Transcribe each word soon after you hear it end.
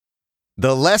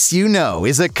The Less You Know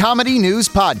is a comedy news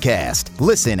podcast.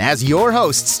 Listen as your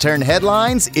hosts turn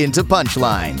headlines into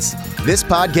punchlines. This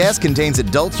podcast contains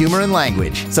adult humor and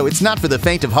language, so it's not for the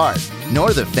faint of heart,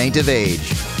 nor the faint of age.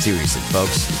 Seriously,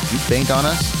 folks, if you faint on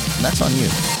us, that's on you.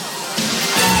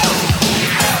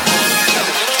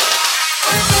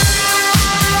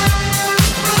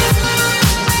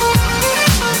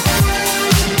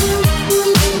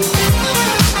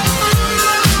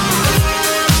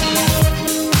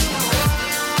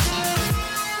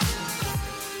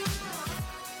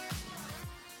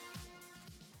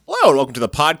 Hello, and welcome to the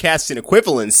podcasting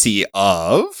equivalency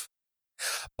of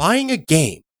buying a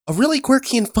game, a really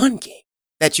quirky and fun game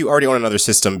that you already own on another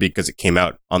system because it came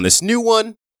out on this new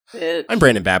one. Bitch. I'm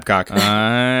Brandon Babcock.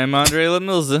 I'm Andre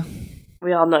Lemilza.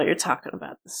 We all know you're talking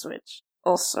about the Switch.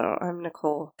 Also, I'm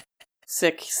Nicole.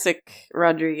 Sick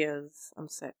Rodriguez. I'm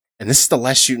sick. And this is the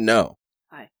Less You Know.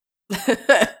 Hi.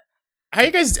 How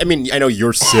you guys, I mean, I know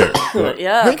you're sick. But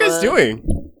Yeah, how you guys but-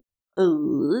 doing?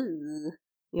 Ooh,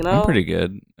 you know? I'm pretty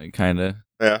good, kind of.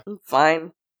 I'm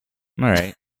fine. I'm all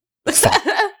right.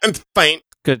 I'm fine.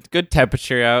 Good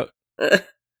temperature out.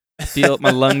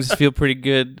 My lungs feel pretty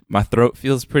good. My throat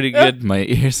feels pretty good. My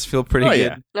ears feel pretty Oh, good.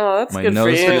 yeah. No, that's My good for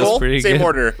nose you. feels Cool? pretty Same good.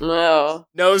 order. No.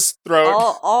 Nose,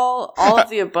 throat. All of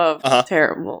the above. Uh-huh.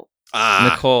 Terrible.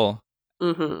 Nicole,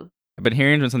 Mm-hmm. I've been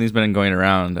hearing when something's been going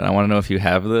around, and I want to know if you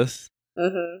have this.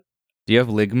 Mm-hmm. Do you have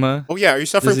ligma? Oh, yeah. Are you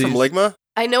suffering from Disease. ligma?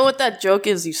 I know what that joke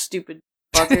is, you stupid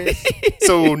fuckers.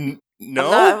 So, I no?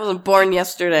 wasn't born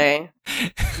yesterday.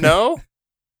 No?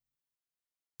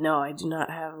 No, I do not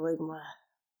have ligma.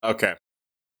 Okay.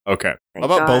 Okay. Thank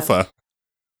How about God.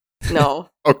 Bofa? No.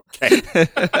 Okay.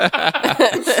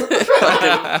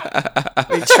 What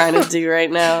are you trying to do right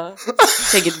now?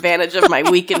 Take advantage of my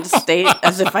weakened state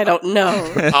as if I don't know.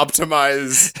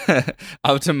 Optimize.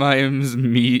 Optimize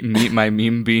meet my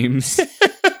meme beams.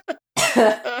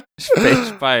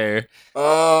 Face fire.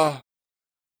 All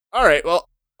right. Well,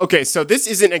 okay. So this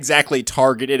isn't exactly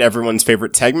targeted everyone's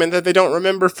favorite segment that they don't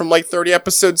remember from like 30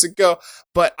 episodes ago.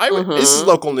 But this is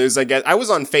local news, I guess. I was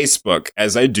on Facebook,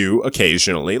 as I do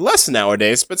occasionally, less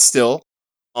nowadays, but still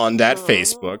on that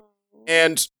Facebook.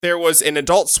 And there was an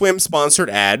Adult Swim sponsored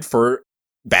ad for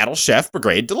Battle Chef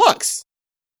Brigade Deluxe.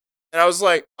 And I was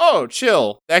like, oh,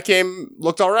 chill. That game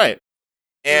looked all right.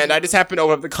 And I just happened to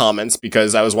open up the comments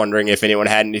because I was wondering if anyone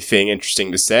had anything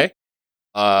interesting to say,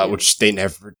 which they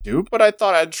never do, but I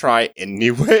thought I'd try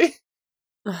anyway.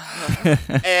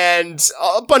 And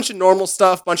a bunch of normal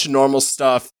stuff.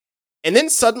 And then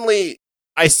suddenly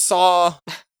I saw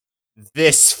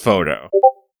this photo.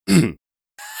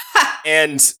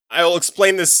 And I will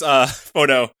explain this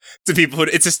photo to people.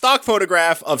 It's a stock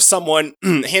photograph of someone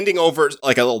handing over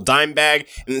like a little dime bag,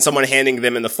 and then someone handing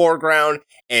them in the foreground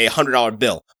a $100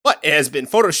 bill. But it has been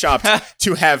photoshopped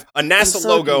to have a NASA so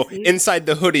logo confused. inside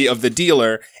the hoodie of the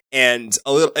dealer, and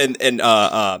a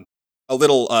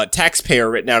little taxpayer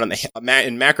written out on the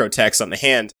in macro text on the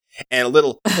hand, and a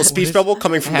little speech is bubble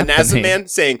coming from the NASA happening? man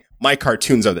saying, "My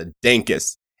cartoons are the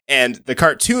dankest." And the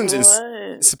cartoons is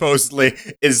What? supposedly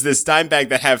is this dime bag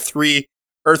that have 3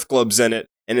 Earth globes in it,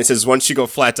 and it says once you go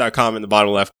flat.com in the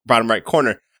bottom right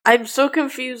corner. I'm so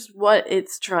confused what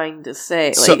it's trying to say.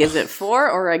 Like, So- is it for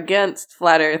or against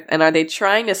flat Earth? And are they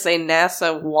trying to say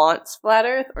NASA wants flat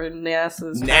Earth, or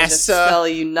NASA's trying to spell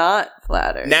you not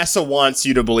flat Earth? NASA wants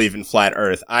you to believe in flat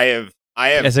Earth. I have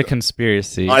As a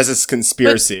conspiracy. as a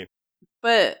conspiracy.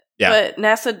 But Yeah. but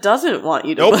NASA doesn't want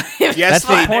you to Nope. believe. Yes, That's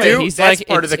the they point. do. He's That's like,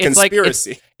 part of the it's like-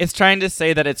 conspiracy. It's trying to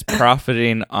say that it's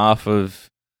profiting off of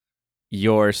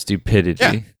your stupidity.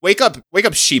 Yeah. Wake up,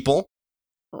 sheeple.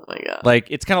 Oh my god. Like,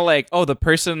 it's kind of like, oh, the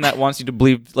person that wants you to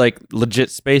believe, like, legit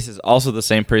space is also the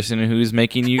same person who's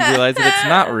making you realize that it's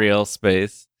not real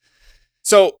space.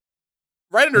 So,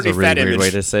 right That's a underneath really that weird image way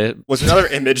to say it. was another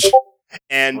image,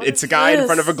 and What it's a is guy in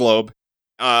front of a this? globe,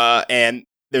 and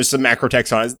there's some macro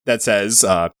text on it that says,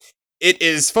 "It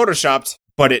is photoshopped,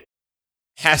 but it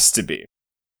has to be."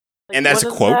 Like, and that's what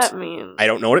a does quote. That mean? I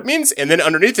don't know what it means. And then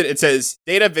underneath it, it says,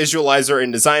 "Data visualizer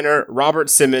and designer Robert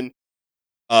Simon,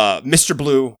 Mr.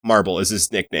 Blue Marble is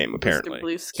his nickname apparently." Mr.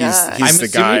 Blue Sky. He's I'm the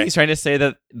assuming guy. he's trying to say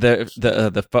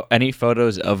that any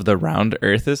photos of the round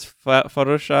Earth is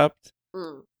photoshopped.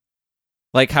 Mm.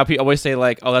 Like how people always say,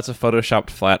 like, oh, that's a photoshopped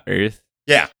flat Earth.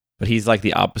 Yeah. But he's like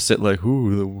the opposite, like,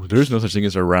 ooh, there's no such thing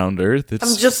as a round Earth. It's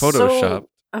I'm just photoshopped.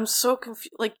 I'm so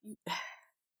confused. Like,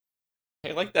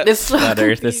 I like that. It's so flat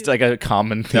Earth. It's confused. like a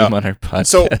common theme Yeah. on our podcast.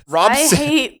 So Rob I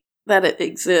hate that it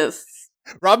exists.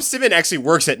 Rob Simon actually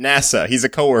works at NASA. He's a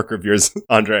coworker of yours,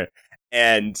 Andre,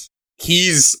 and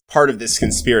he's part of this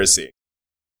conspiracy.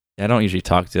 I don't usually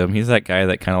talk to him. He's that guy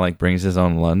that kind of like brings his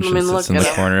own lunch and sits in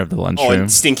the corner of the lunchroom.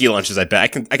 And stinky lunches, I bet.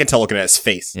 I can tell looking at his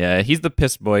face. Yeah, he's the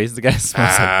piss boy. He's the guy that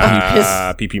smells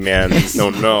like pee-pee man.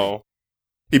 No.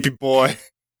 Pee-pee boy.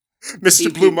 Mr.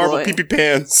 Pee-pee Blue Marble boy. Pee-pee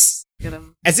Pants. Get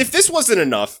him. As if this wasn't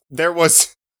enough, there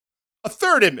was a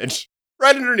third image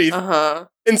right underneath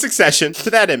in succession to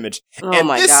that image. Oh and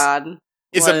my this god.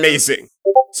 is amazing.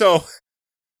 So,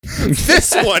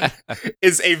 this one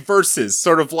is a versus,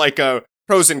 sort of like a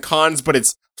pros and cons, but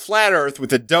it's flat Earth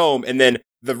with a dome and then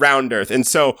the round Earth. And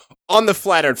so, on the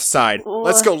flat Earth side,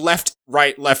 let's go left,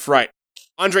 right.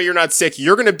 Andre, you're not sick.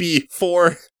 You're going to be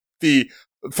for the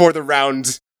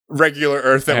round regular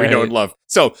Earth that we know and love.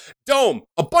 So, dome,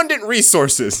 abundant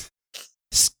resources.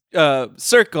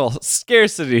 Circle,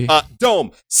 scarcity.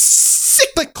 Dome,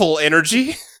 cyclical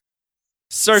energy.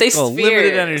 Circle,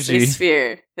 limited energy. Say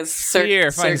sphere.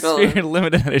 Sphere,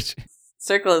 limited energy.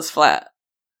 Circle is flat.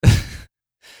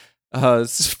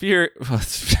 Sphere.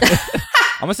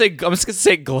 I'm just gonna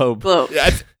say globe. Globe. Yeah,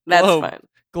 That's globe. fine.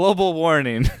 Global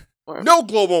warning. No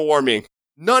global warming.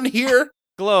 None here.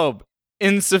 Globe.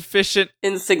 Insufficient.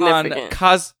 Insignificant.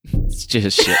 It's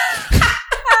just shit.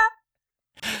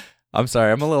 I'm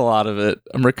sorry. I'm a little out of it.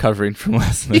 I'm recovering from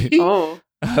last night. Oh.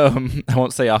 I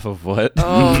won't say off of what.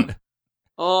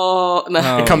 Oh,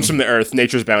 no. It comes from the Earth.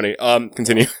 Nature's bounty.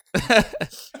 Continue.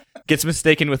 Gets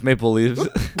mistaken with maple leaves.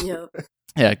 Yep.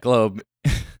 Yeah, globe.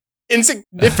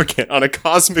 Insignificant on a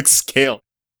cosmic scale.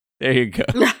 There you go.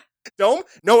 Dome?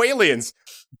 No aliens.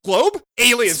 Globe?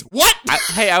 Aliens. What?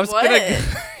 I was What? gonna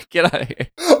get out of here.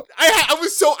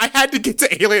 I had to get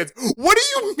to aliens. What do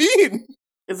you mean?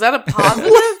 Is that a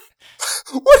positive?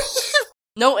 What?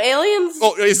 No aliens?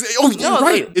 You're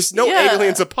right. Is no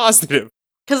aliens a positive?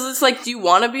 Because it's like, do you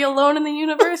want to be alone in the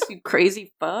universe, you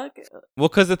crazy fuck? Well,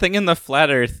 because the thing in the flat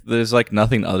Earth, there's like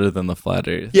nothing other than the flat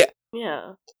Earth. Yeah.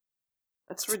 Yeah.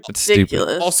 That's It's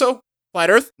ridiculous. Also, flat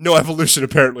Earth? No evolution,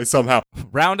 apparently, somehow.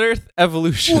 Round Earth,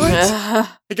 evolution. What?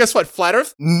 Hey, guess what? Flat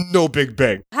Earth? No Big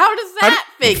Bang. How does that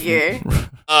figure?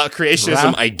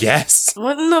 Creationism, I guess.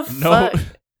 What in the fuck?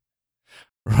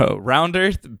 Round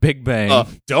Earth, Big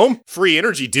Bang. Dome? Free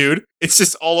energy, dude. It's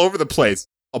just all over the place.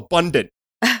 Abundant.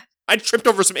 I tripped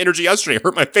over some energy yesterday.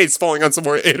 Hurt my face falling on some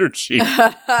more energy.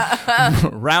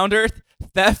 Round Earth,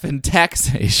 theft and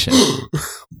taxation.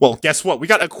 Well, guess what? We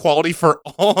got equality for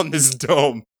all on this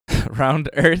dome. Round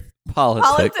Earth, politics.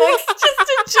 Politics, just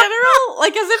in general,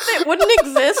 like as if it wouldn't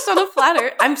exist on a flat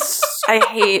Earth. I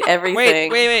hate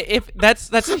everything. Wait. If that's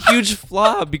a huge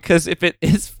flaw because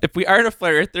if we are in a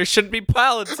flat Earth, there shouldn't be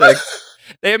politics.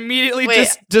 They immediately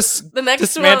just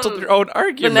dismantled their own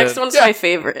argument. The next one's my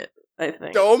favorite, I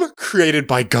think. Dome created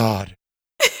by God.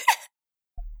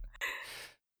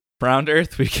 Round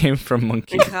Earth, we came from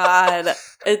monkey. God,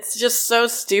 it's just so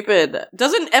stupid.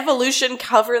 Doesn't evolution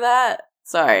cover that?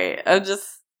 Sorry, I'm just...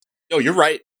 Oh, you're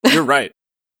right. You're right.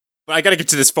 But I gotta get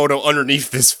to this photo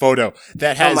underneath this photo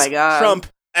that has Trump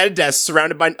at a desk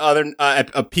surrounded by other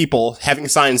people having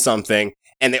signed something,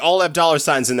 and they all have dollar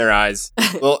signs in their eyes.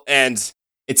 Well, and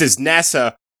it says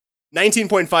NASA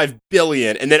 19.5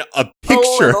 billion, and then a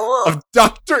picture of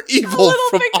Dr. Evil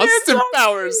from Austin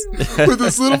Powers with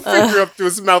his little finger up to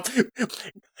his mouth.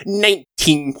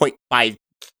 19.5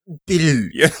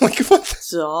 billion. Like, what?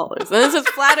 Dollars. And this is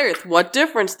flat Earth. What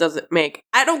difference does it make?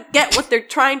 I don't get what they're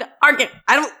trying to argue.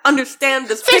 I don't understand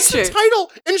this That's picture. the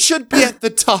title and should be at the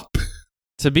top.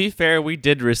 To be fair, we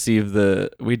did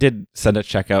send a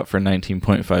check out for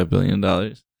 $19.5 billion.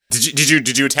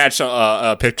 Did you attach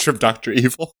a picture of Dr.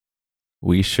 Evil?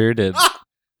 We sure did. So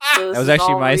that was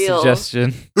actually my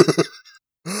suggestion.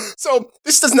 So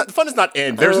the fun does not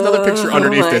end. There's another picture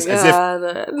underneath this, as if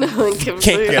no one can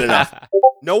can't get enough.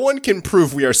 No one can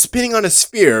prove we are spinning on a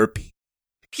sphere.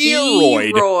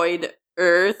 Peroid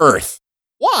Earth.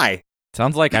 Why?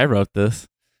 Sounds like I wrote this.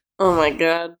 Oh my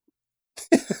god.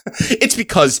 It's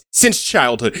because since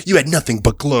childhood you had nothing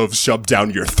but gloves shoved down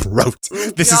your throat.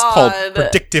 This is called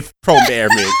predictive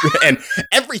programming, and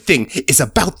everything is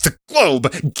about the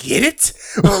globe. Get it?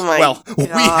 Oh my God. We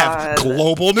have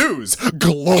global news,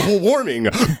 global warming,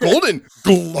 golden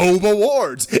globe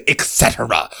awards,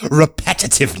 etc.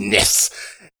 Repetitiveness.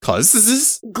 Cause this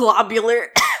is globular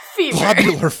fever.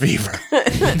 Globular fever.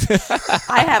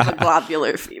 I have a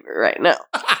globular fever right now.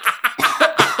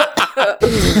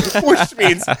 Which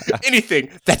means anything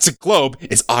that's a globe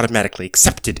is automatically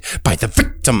accepted by the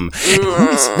victim who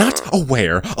is not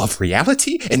aware of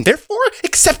reality and therefore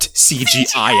accept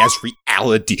CGI as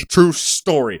reality. True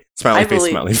story.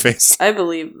 Smiley face. I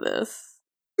believe this.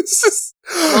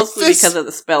 Mostly because of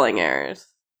the spelling errors.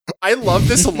 I love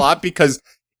this a lot because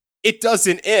it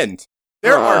doesn't end.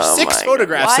 There are 6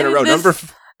 photographs in a row.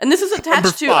 And this is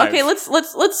attached to. Okay, let's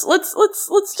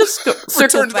just go,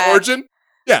 circle Return back. to the origin.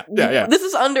 Yeah. This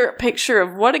is under a picture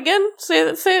of what again? Say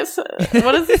it.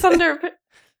 What is this under?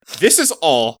 This is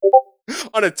all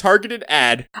on a targeted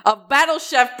ad. A Battle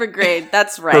Chef Brigade.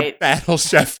 That's right. Battle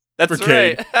Chef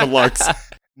Brigade Deluxe.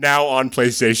 Now on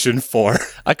PlayStation 4.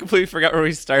 I completely forgot where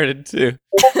we started, too.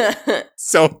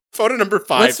 So, photo number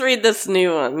 5. Let's read this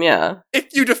new one, yeah. If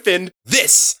you defend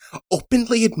this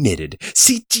openly admitted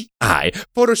CGI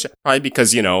Photoshop, probably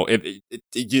because, they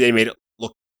made it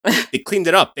look, they cleaned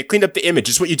it up. They cleaned up the image.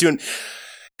 It's what you're doing.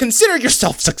 Consider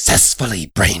yourself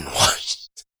successfully brainwashed.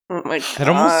 Oh my God. It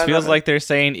almost feels like they're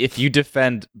saying, if you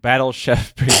defend Battle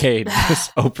Chef Brigade, this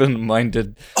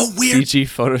open-minded CG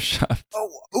Photoshop.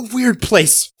 A weird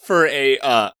place for a,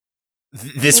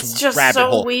 this it's just rabbit so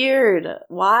hole. Weird.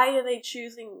 Why are they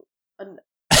choosing...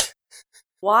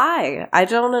 Why? I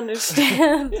don't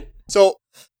understand. So,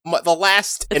 the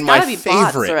last and my favorite...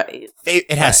 Bots, right?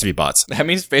 It has to be bots. That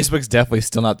means Facebook's definitely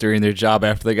still not doing their job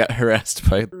after they got harassed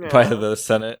by the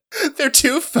Senate. They're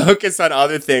too focused on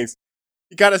other things.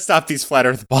 You gotta stop these flat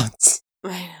earth bots.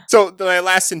 So, my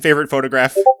last and favorite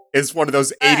photograph is one of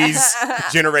those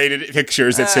 80s generated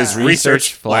pictures that says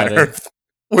research flat earth.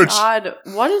 Which, God,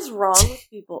 what is wrong with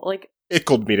people? Like,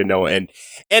 tickled me to no end.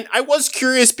 And I was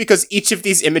curious because each of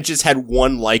these images had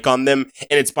 1 like on them,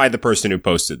 and it's by the person who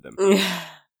posted them.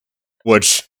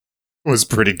 Which was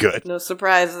pretty good. No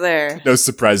surprise there.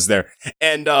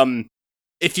 And,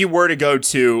 if you were to go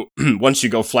to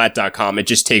onceyouGoFlat.com, it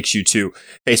just takes you to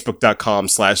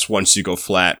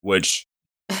Facebook.com/onceyouGoFlat, which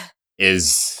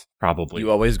is probably... You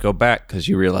always go back because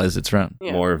you realize it's wrong.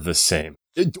 Yeah. More of the same.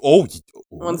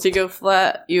 Once you go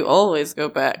flat, you always go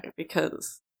back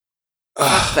because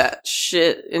fuck that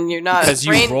shit, and you're not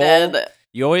brain dead.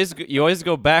 You always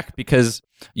go back because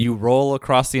you roll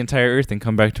across the entire Earth and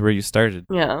come back to where you started.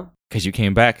 Yeah. Because you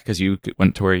came back because you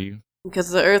went to where you...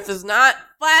 Because the Earth is not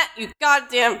flat, you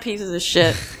goddamn pieces of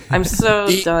shit. I'm so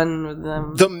done with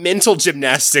them. The mental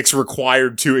gymnastics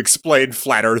required to explain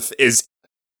flat Earth is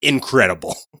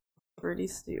incredible. Pretty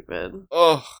stupid.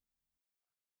 Oh.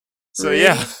 So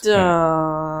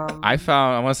dumb. I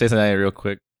want to say something real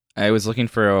quick. I was looking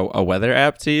for a weather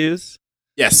app to use.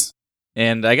 Yes.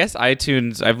 And I guess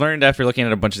iTunes, I've learned after looking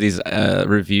at a bunch of these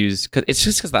reviews, it's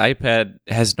just because the iPad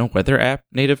has no weather app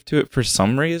native to it for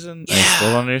some reason. Yeah. I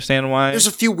still don't understand why. There's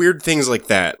a few weird things like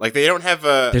that. Like they don't have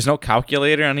a... There's no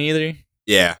calculator on either.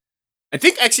 Yeah. I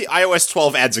think actually iOS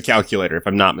 12 adds a calculator, if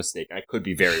I'm not mistaken. I could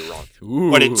be very wrong.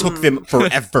 Ooh. But it took them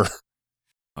forever.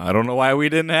 I don't know why we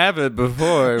didn't have it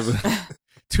before.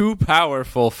 Too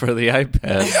powerful for the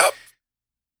iPad.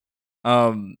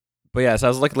 Yep. But yeah, so I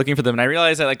was looking for them, and I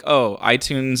realized that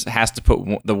iTunes has to put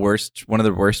one of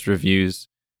the worst reviews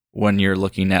when you're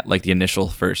looking at the initial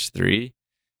first 3,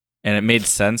 and it made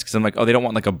sense because I'm like, they don't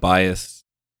want a bias,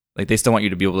 they still want you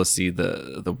to be able to see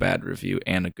the bad review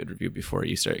and a good review before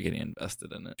you start getting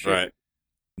invested in it. Right.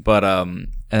 But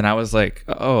and I was like,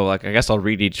 I guess I'll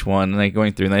read each one, and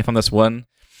going through, and I found this one,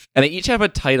 and they each have a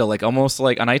title, almost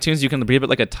on iTunes you can read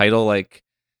it a title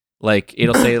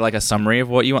it'll say a summary of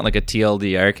what you want, a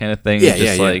TLDR kind of thing.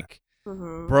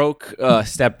 Broke,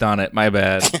 stepped on it, my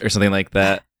bad, or something like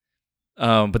that.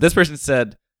 But this person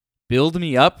said, "Build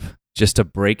me up just to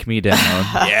break me down."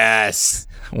 Yes.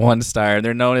 1 star.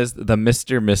 They're known as the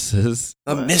Mr. Misses.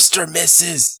 The Mr.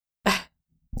 Misses.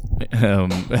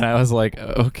 And I was like,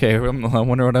 okay, I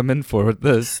wonder what I'm in for with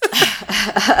this.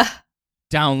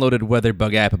 Downloaded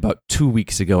WeatherBug app about 2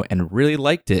 weeks ago and really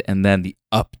liked it, and then the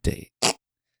update.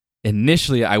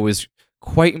 Initially, I was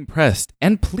quite impressed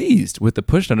and pleased with the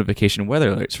push notification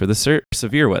weather alerts for the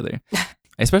severe weather.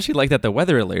 I especially like that the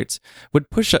weather alerts would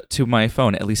push up to my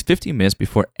phone at least 15 minutes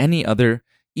before any other,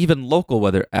 even local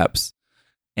weather apps,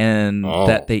 and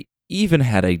that they even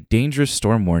had a dangerous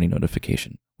storm warning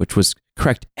notification, which was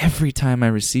correct every time I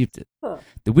received it. Huh.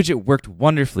 The widget worked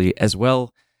wonderfully as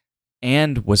well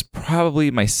and was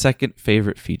probably my second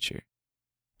favorite feature.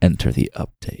 Enter the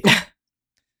update.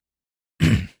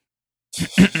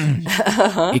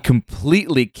 It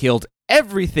completely killed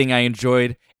everything I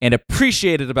enjoyed and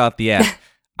appreciated about the app.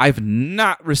 I've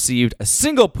not received a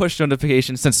single push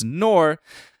notification since, nor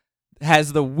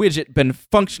has the widget been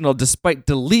functional despite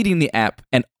deleting the app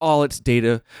and all its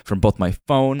data from both my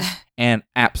phone and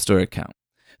App Store account.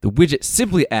 The widget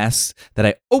simply asks that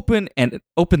I open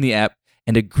the app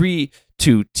and agree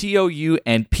to TOU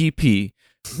and PP,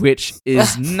 which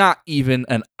is not even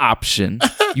an option.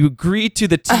 You agree to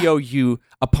the TOU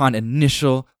upon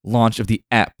initial launch of the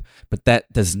app, but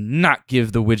that does not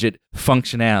give the widget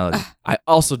functionality. I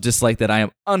also dislike that I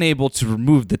am unable to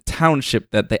remove the township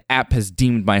that the app has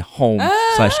deemed my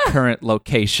home/current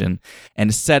location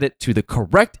and set it to the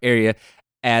correct area,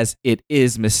 as it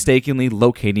is mistakenly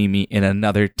locating me in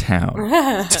another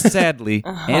town. Sadly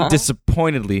and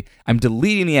disappointedly, I'm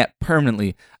deleting the app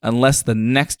permanently unless the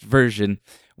next version,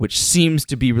 which seems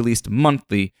to be released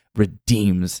monthly,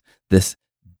 redeems this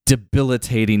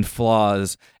debilitating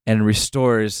flaws and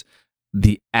restores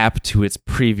the app to its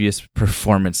previous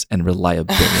performance and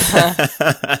reliability.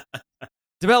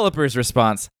 Developer's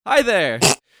response: Hi there.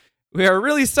 We are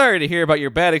really sorry to hear about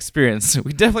your bad experience.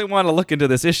 We definitely want to look into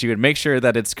this issue and make sure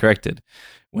that it's corrected.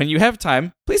 When you have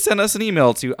time, please send us an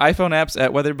email to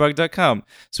iPhoneapps@weatherbug.com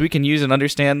so we can use and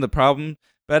understand the problem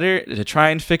better to try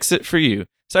and fix it for you.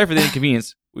 Sorry for the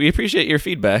inconvenience. We appreciate your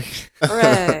feedback.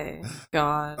 Hooray.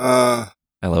 God.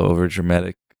 Hello,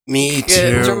 overdramatic. Me Good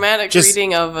too. dramatic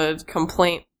reading of a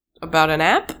complaint about an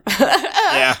app.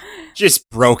 Yeah. Just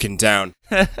broken down.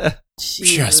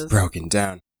 Jesus. Just broken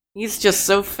down. He's just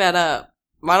so fed up.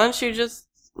 Why don't you just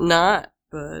not,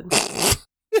 bud?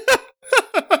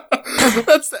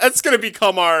 That's gonna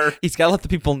become our. He's got to let the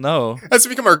people know. That's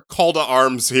gonna become our call to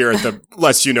arms here at the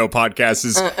Less You Know podcast.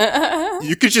 Is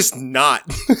you could just not.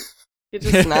 You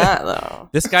just not though.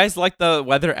 This guy's like the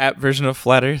weather app version of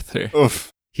Flat Earther.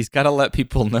 Oof. He's got to let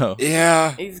people know.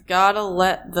 Yeah. He's gotta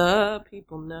let the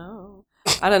people know.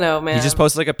 I don't know, man. He just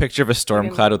posted like a picture of a storm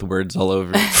cloud with words all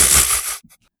over it.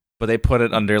 But they put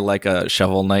it under like a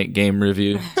Shovel Knight game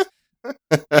review.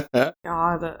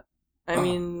 God, I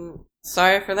mean,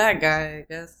 sorry for that guy, I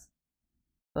guess.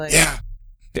 Like, Yeah.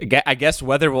 I guess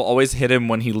weather will always hit him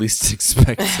when he least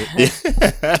expects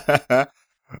it.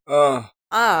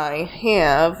 I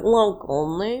have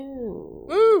local news.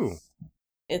 Woo.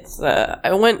 It's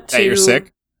I went to. That you're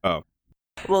sick? Oh.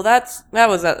 Well, that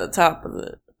was at the top of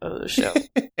the show.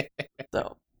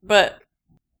 So, but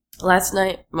last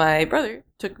night my brother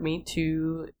took me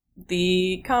to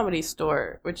the Comedy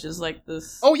Store, which is like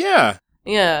this. Oh yeah.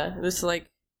 Yeah, this like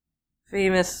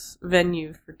famous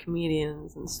venue for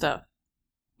comedians and stuff.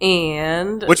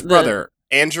 And Which brother?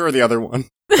 Andrew or the other one?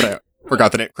 I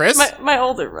forgot the name. Chris? My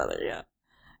older brother, yeah.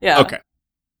 Yeah. Okay.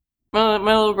 My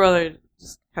little brother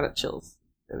just kind of chills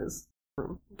in his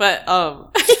room. But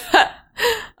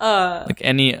Like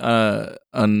any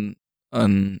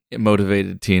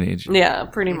unmotivated teenager. yeah,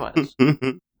 pretty much.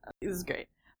 It was great.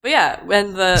 But yeah,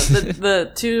 and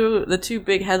the two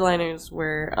big headliners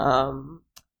were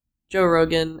Joe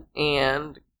Rogan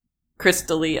and Chris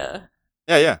D'Elia.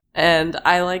 Yeah. And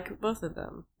I like both of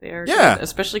them. They are Yeah. good,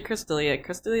 especially Chris D'Elia.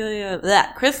 Chris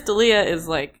D'Elia is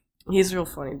like, he's a real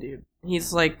funny dude.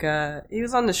 He's like he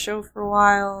was on the show for a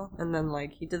while, and then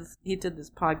like he did this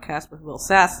podcast with Will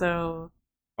Sasso.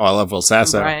 Oh, I love Will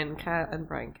Sasso. And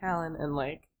Brian Callen, and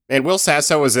like. And Will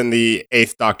Sasso was in the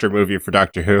 8th Doctor movie for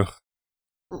Doctor Who.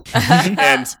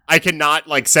 And I cannot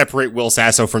like separate Will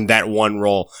Sasso from that one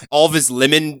role. All of his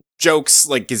lemon jokes,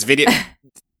 like his video,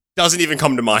 doesn't even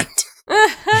come to mind.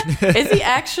 Is he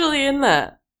actually in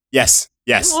that? Yes.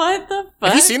 What the fuck?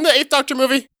 Have you seen the 8th Doctor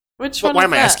movie? Which one? Why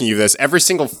am I asking you this? Every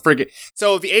single friggin'.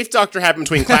 So the 8th Doctor happened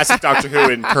between classic Doctor Who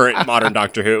and current modern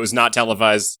Doctor Who. It was not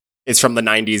televised. It's from the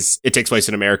 90s. It takes place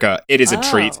in America. It is a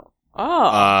treat.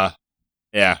 Oh.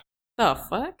 Yeah. The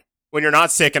fuck? When you're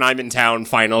not sick and I'm in town,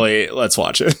 finally, let's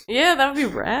watch it. Yeah, that would be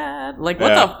rad. Like,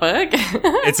 what Yeah. the fuck?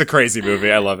 It's a crazy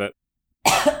movie. I love it.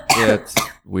 Yeah, it's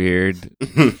weird.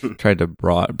 Tried to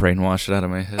brainwash it out of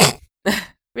my head.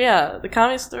 Yeah, the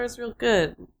Comedy Store is real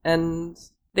good. And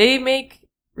they make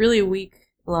really weak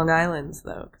Long Islands,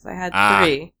 though, because I had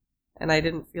 3, and I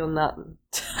didn't feel nothing.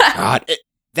 God,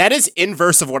 that is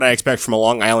inverse of what I expect from a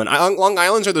Long Island. Long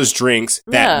Islands are those drinks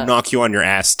that knock you on your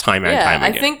ass time and time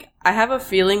again. I have a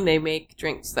feeling they make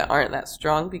drinks that aren't that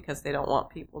strong because they don't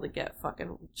want people to get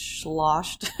fucking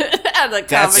sloshed at the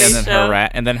comedy show.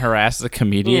 And then harass the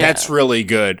comedian. Yeah. That's really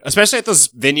good. Especially at those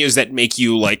venues that make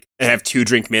you, like, have 2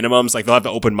 drink minimums. Like, they'll have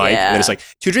the open mic, and then it's like,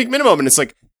 2 drink minimum, and it's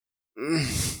like,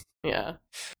 yeah.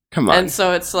 Come on. And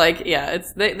so it's like, yeah,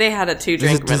 they had a 2 drink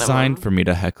minimum. It's designed for me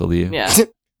to heckle you. Yeah.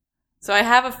 So I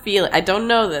have a feeling, I don't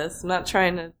know this, I'm not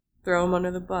trying to throw them under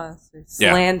the bus or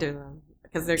slander them,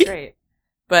 because they're great.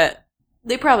 But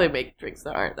they probably make drinks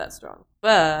that aren't that strong.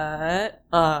 But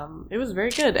it was very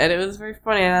good, and it was very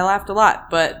funny, and I laughed a lot.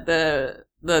 But the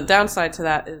downside to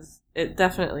that is it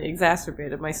definitely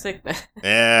exacerbated my sickness.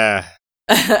 Yeah.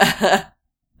 But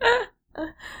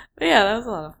yeah, that was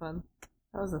a lot of fun.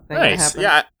 That was a thing that Nice. happened.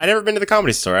 Yeah, I never been to the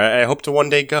Comedy Store. I hope to one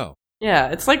day go. Yeah,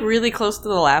 it's like really close to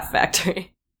the Laugh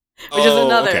Factory. which is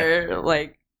another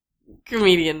like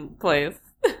comedian place.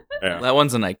 Yeah. That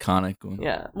one's an iconic one.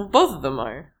 Yeah, well, both of them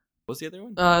are. What's the other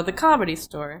one? The Comedy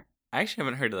Store. I actually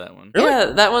haven't heard of that one. Really? Yeah,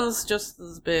 that one's just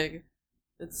as big.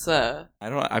 It's I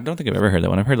don't think I've ever heard that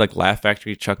one. I've heard like Laugh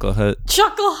Factory, Chuckle Hut.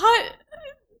 Chuckle Hut.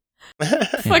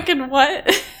 Fucking what?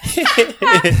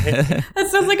 That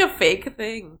sounds like a fake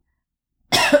thing.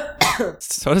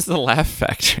 So does the Laugh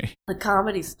Factory. The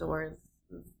Comedy Store.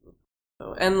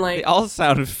 And like They all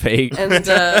sound fake. and what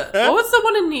was the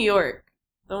one in New York?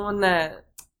 The one that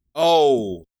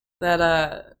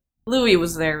Louis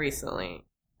was there recently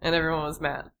and everyone was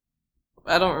mad.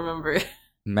 I don't remember.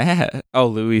 Matt. Oh,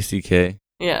 Louis C.K.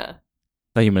 Yeah. I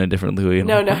thought you meant a different Louis. I'm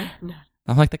No.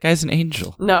 like, that guy's an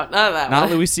angel. No, not that Not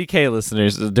one. Louis C.K.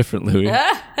 listeners, a different Louis.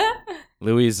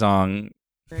 Louis Zong.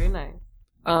 Very nice.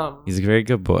 He's a very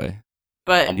good boy.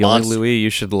 But The only Louis you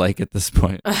should like at this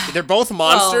point. They're both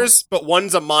monsters, but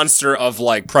one's a monster of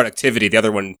like productivity. The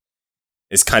other one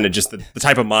is kind of just the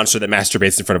type of monster that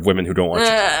masturbates in front of women who don't want you.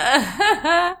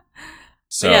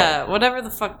 So yeah, whatever the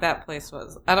fuck that place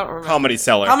was. I don't remember. Comedy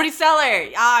Cellar. Damn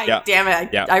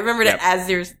it. I remembered it as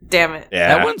yours. Damn it.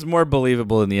 Yeah. That one's more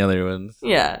believable than the other ones.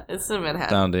 Yeah, it's in Manhattan.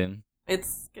 Sounding.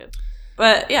 It's good.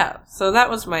 But yeah, so that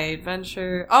was my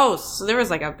adventure. Oh, so there was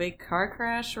like a big car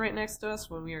crash right next to us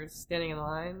when we were standing in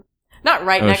line. Not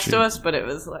right next to us, but it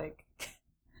was like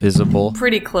visible.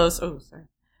 Pretty close. Oh, sorry.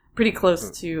 Pretty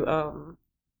close to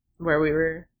where we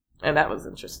were, and that was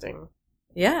interesting.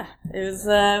 Yeah, it was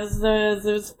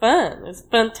fun. It was a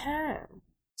fun time.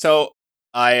 So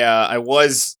I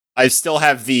still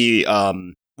have the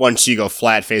Once You Go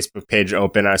Flat Facebook page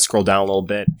open. I scroll down a little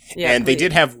bit, and they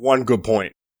did have one good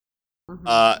point.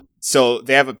 Mm-hmm. So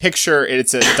they have a picture, and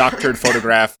it's a doctored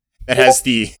photograph that has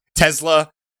the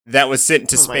Tesla that was sent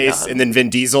to space, and then Vin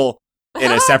Diesel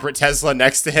in a separate Tesla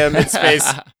next to him in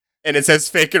space, and it says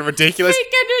 "fake and ridiculous."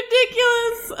 Fake and ridiculous.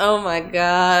 Oh my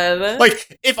god!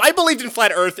 Like, if I believed in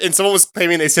flat Earth and someone was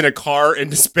claiming they sent a car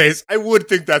into space, I would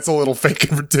think that's a little fake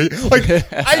and ridiculous. Like,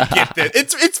 I get that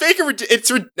it's fake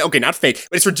and okay, not fake,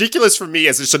 but it's ridiculous for me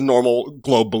as just a normal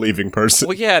globe believing person.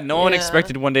 Well, yeah, no one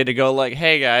expected one day to go like,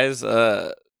 "Hey guys,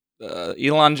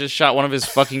 Elon just shot one of his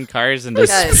fucking cars into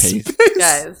space."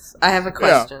 Guys, I have a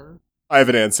question. I have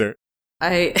an answer.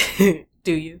 Do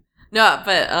you? No,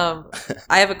 but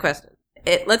I have a question.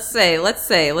 Let's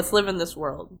live in this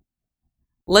world.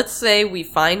 Let's say we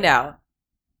find out,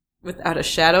 without a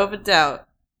shadow of a doubt,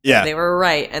 they were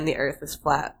right and the Earth is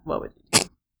flat. What would you do?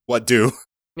 What do?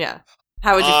 Yeah.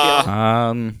 How would you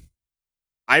feel?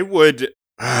 I would.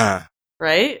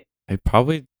 Right? I'd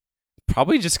probably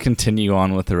just continue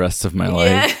on with the rest of my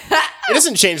life. It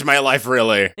doesn't change my life,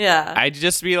 really. Yeah. I'd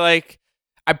just be like,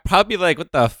 I'd probably be like,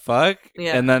 what the fuck?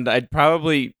 Yeah. And then I'd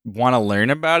probably want to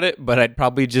learn about it, but I'd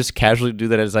probably just casually do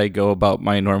that as I go about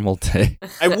my normal day.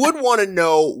 I would want to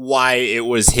know why it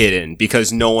was hidden,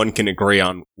 because no one can agree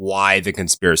on why the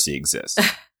conspiracy exists.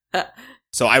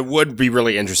 So I would be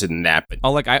really interested in that. But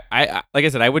like I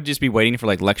said, I would just be waiting for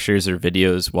like lectures or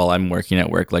videos while I'm working at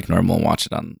work like normal and watch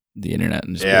it on the internet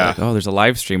and just be like, oh, there's a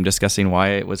live stream discussing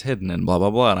why it was hidden and blah,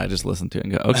 blah, blah. And I just listen to it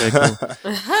and go, okay, cool.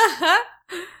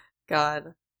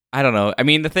 God. I don't know. I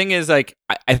mean, the thing is, like,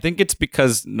 I think it's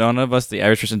because none of us, the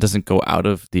average person, doesn't go out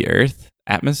of the Earth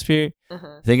atmosphere.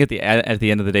 I think at the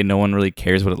end of the day, no one really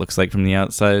cares what it looks like from the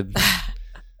outside.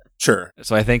 Sure.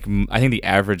 So I think the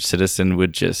average citizen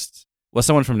would just, well,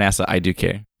 someone from NASA, I do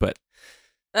care, but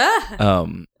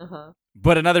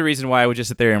but another reason why I would just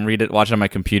sit there and read it, watch it on my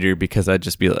computer, because I'd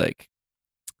just be like,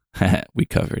 we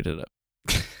covered it up.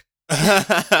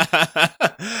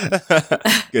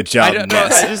 Good job.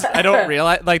 I don't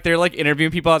realize, like, they're like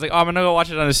interviewing people. I was like, oh, I'm gonna go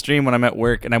watch it on a stream when I'm at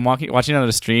work, and I'm watching it on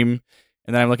a stream,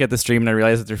 and then I look at the stream and I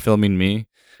realize that they're filming me,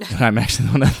 and I'm actually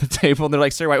the one at the table. And they're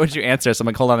like, sir, why would you answer us? I'm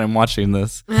like, hold on, I'm watching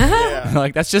this. And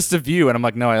like, that's just a view, and I'm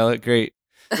like, no, I look great.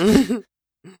 I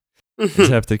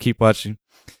just have to keep watching.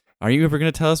 Are you ever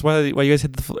gonna tell us why you guys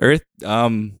hit the Earth?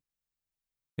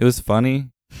 It was funny.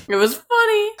 It was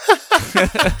funny.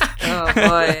 Oh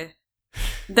boy.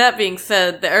 That being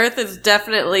said, the Earth is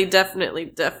definitely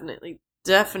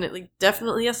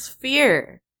a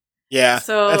sphere. Yeah,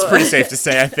 so that's pretty safe to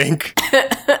say, I think.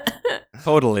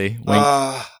 Totally.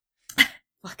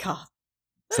 Fuck off.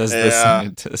 Says the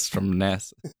scientist from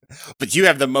NASA. But you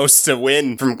have the most to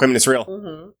win from claiming it's real.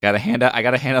 Mm-hmm. I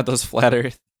gotta hand out those flat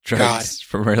Earth drugs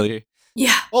from earlier.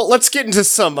 Yeah. Well, let's get into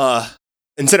some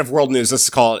instead of world news, let's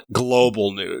call it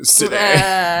global news today.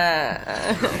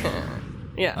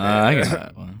 Yeah. I got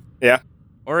that one. Yeah.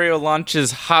 Oreo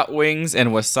launches hot wings and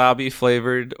wasabi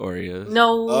flavored Oreos.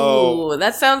 No,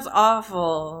 that sounds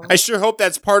awful. I sure hope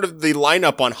that's part of the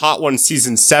lineup on Hot Ones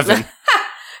Season 7.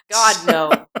 God,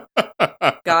 no.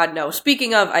 God, no.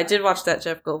 Speaking of, I did watch that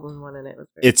Jeff Goldblum one, and it was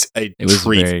It was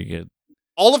treat. very good.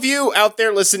 All of you out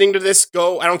there listening to this,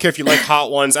 go. I don't care if you like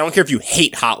Hot Ones. I don't care if you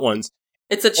hate Hot Ones.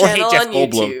 It's a channel Jeff on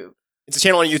Goldblum. YouTube. It's a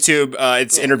channel on YouTube.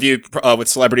 It's interviewed with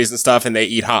celebrities and stuff, and they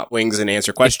eat hot wings and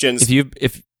answer questions.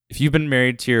 If you've been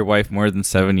married to your wife more than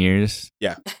 7 years,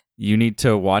 Yeah. you need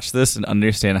to watch this and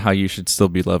understand how you should still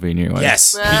be loving your wife.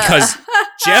 Yes, because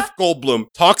Jeff Goldblum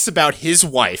talks about his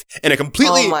wife in a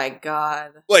completely Oh my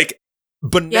God. like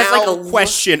banal like a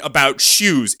question about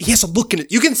shoes. He has a look in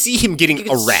it. You can see him getting You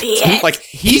can erect. see it. Like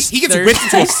he gets whipped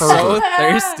into a He's fervor. so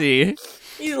thirsty.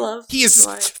 He loves He is his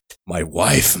wife. my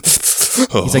wife.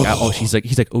 He's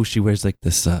like, she wears like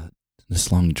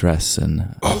this long dress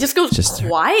and He just goes Just-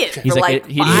 quiet he's for like,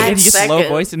 like he 5 gets seconds. low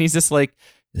voice and he's just like,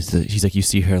 he's like, you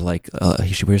see her like,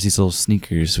 she wears these little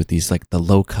sneakers with these like the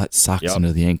low cut socks Yup,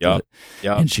 under the ankle,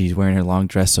 yup. and she's wearing her long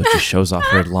dress so it just shows off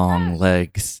her long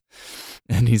legs.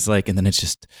 And he's like, and then it's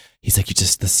just, he's like, you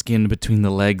just the skin between the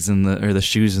legs and the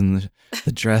shoes and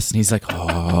the dress, and he's like,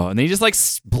 oh, and then he just like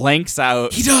blanks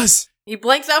out. He does. He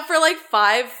blanks out for like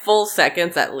 5 full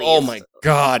seconds at least. Oh my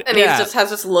god. And Yeah. he just has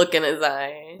this look in his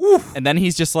eye. And then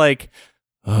he's just like,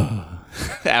 oh,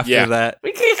 after Yeah. that.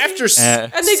 After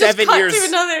and they just 7 cut years. to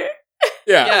another.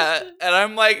 Yeah. Yeah, and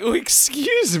I'm like, oh,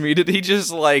 excuse me, did he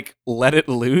just like let it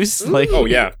loose? Like, Oh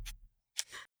yeah.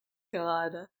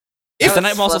 God. If then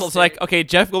That I'm was also like, okay,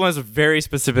 Jeff Goldblum has a very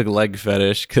specific leg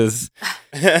fetish because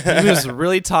he was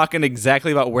really talking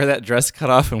exactly about where that dress cut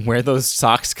off and where those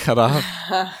socks cut off.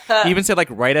 He even said like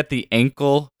right at the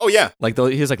ankle, Oh yeah. like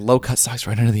he has like low cut socks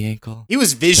right under the ankle. He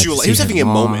was visual. Like, He was see having her a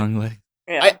moment. long leg.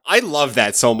 Yeah. I love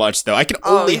that so much, though. I can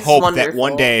Oh, only he's hope that wonderful.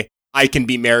 one day I can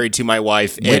be married to my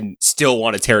wife and still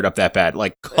want to tear it up that bad.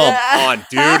 Like, come on,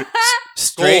 dude.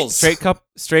 Goals.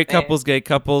 Straight couples, gay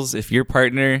couples. If your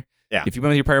partner, Yeah. if you've been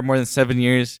with your partner more than 7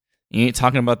 years, you ain't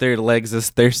talking about their legs as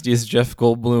thirsty as Jeff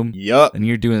Goldblum, Yup. then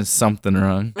you're doing something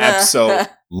wrong.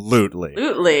 Absolutely.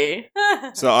 Absolutely.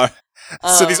 So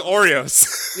these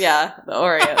Oreos. Yeah, the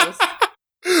Oreos.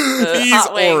 The These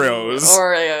hot wing Oreos.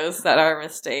 Oreos that are a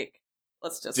mistake.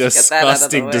 Let's just get that out of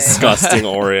the way. Disgusting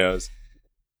Oreos.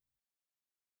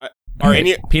 Are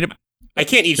any? peanut? I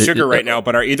can't eat sugar right now,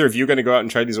 but are either of you going to go out and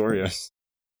try these Oreos?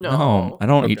 No, I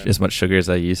don't eat Okay. as much sugar as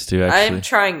I used to. Actually, I'm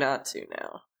trying not to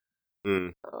now.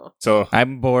 Mm. So. So,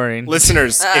 I'm boring.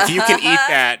 listeners, if you can eat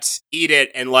that, eat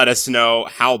it and let us know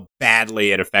how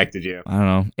badly it affected you. I don't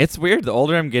know. It's weird. The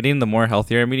older I'm getting, the more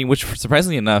healthier I'm eating. Which,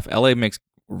 surprisingly enough, LA makes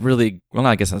really well.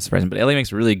 I guess not surprising, but LA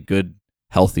makes really good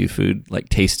healthy food, like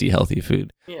tasty healthy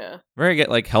food. Yeah. Where I get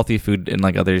like healthy food in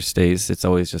like other states, it's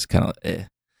always just kind of eh.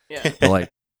 Yeah. But like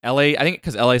LA, I think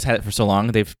because LA's had it for so long,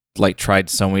 they've like tried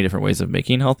so many different ways of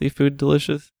making healthy food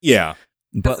delicious. Yeah.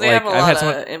 But They like have a I've had lot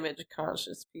someone. of image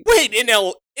conscious people. Wait, in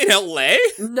LA?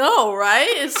 No, right?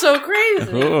 It's so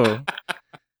crazy. Oh.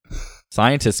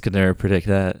 Scientists could never predict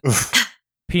that.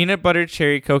 Peanut butter,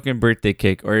 cherry Coke, and birthday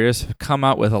cake Oreos have come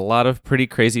out with a lot of pretty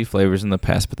crazy flavors in the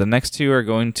past, but the next two are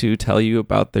going to tell you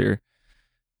about tell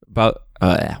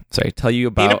you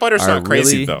about Peanut butter's our not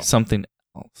crazy, really though. something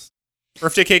else.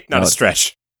 Birthday cake, not No, a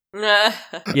stretch.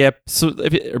 Yep. So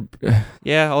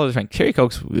all the time. Cherry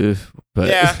Cokes, but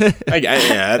Yeah.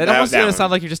 yeah. that almost that gonna one.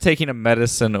 sound like you're just taking a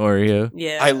medicine Oreo.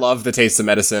 Yeah. I love the taste of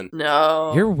medicine.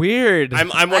 No. You're weird. I'm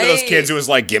one of those I- kids who was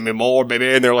like, "Give me more,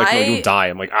 baby," and they're like, "No, you'll die."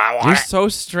 I'm like, "I You're want it." so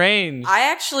strange.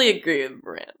 I actually agree with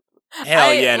Brand.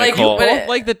 Hell yeah, like, Nicole. but Both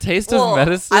like the taste Well, of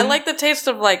medicine. I like the taste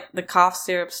of like the cough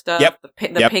syrup stuff, Yep.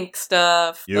 the Yep. pink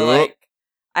stuff. Yep. The, like,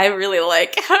 I really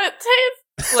like how it tastes.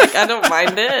 Like I don't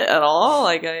mind it at all.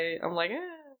 Like I'm like,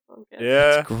 okay.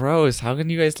 Yeah. It's gross. How can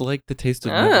you guys like the taste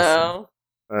of I don't medicine? know.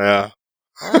 Yeah.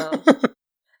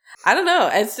 I don't know.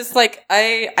 It's just like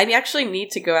I actually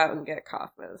need to go out and get cough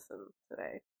medicine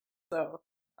today, so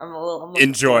I'm looking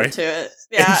Enjoy. forward to it.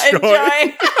 Yeah,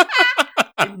 Enjoy.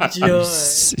 enjoy. You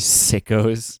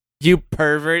sickos. You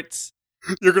perverts.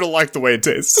 You're gonna like the way it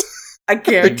tastes. I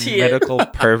guarantee it. Medical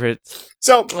perverts.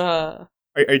 So, Uh,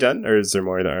 are you done, or is there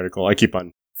more in the article? I keep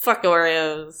on. fuck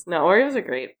Oreos. No, Oreos are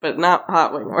great, but not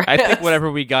hot wing Oreos. I think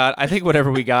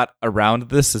whatever we got around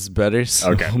this is better.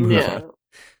 So Okay. we'll move Yeah. on.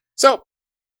 So,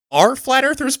 are flat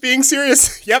earthers being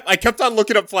serious? Yep, I kept on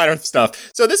looking up flat earth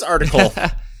stuff. So this article,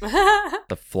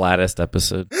 The flattest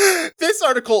episode. this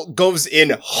article goes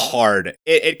in hard.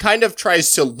 It kind of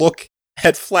tries to look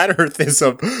at flat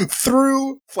earthism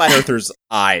through flat earthers'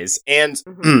 eyes. And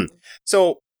Mhm.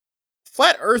 so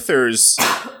flat earthers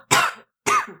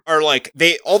are like,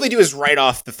 all they do is write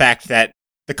off the fact that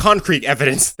the concrete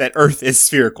evidence that Earth is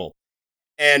spherical.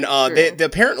 And they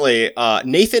apparently,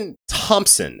 Nathan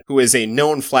Thompson, who is a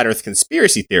known flat Earth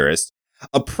conspiracy theorist,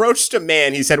 approached a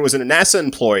man he said was a NASA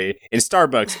employee in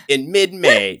Starbucks in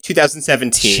mid-May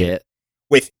 2017 Shit.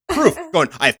 with proof, going,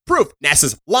 I have proof,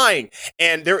 NASA's lying.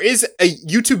 And there is a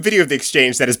YouTube video of the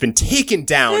exchange that has been taken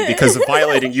down because of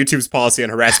violating YouTube's policy on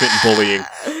harassment and bullying.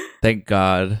 Thank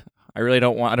God. I really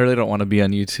don't want to be on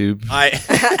YouTube.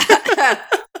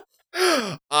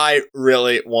 I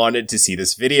really wanted to see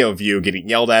this video of you getting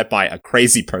yelled at by a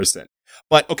crazy person.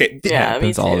 But, okay. It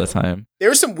happens all the time.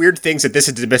 There are some weird things that this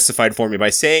has demystified for me by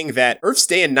saying that Earth's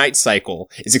day and night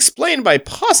cycle is explained by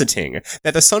positing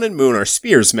that the sun and moon are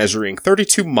spheres measuring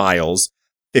 32 miles,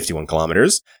 51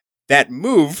 kilometers, that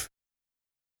move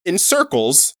in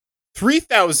circles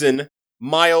 3,000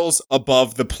 miles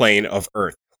above the plane of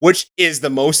Earth, which is the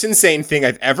most insane thing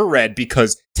I've ever read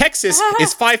because Texas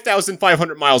is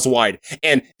 5,500 miles wide,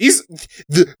 and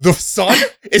the sun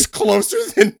is closer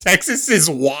than Texas is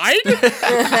wide? What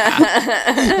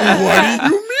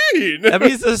do you mean? That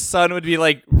means the sun would be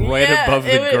like above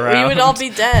the ground. We would all be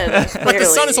dead. But the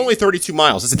sun is only 32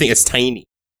 miles. That's the thing. It's tiny.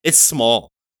 It's small.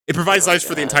 It provides life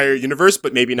for the entire universe,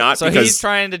 but maybe not. So he's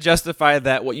trying to justify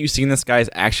that what you see in the sky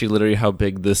is actually literally how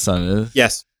big the sun is.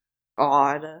 Yes.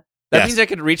 Odd. That means I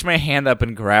could reach my hand up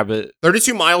and grab it.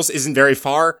 32 miles isn't very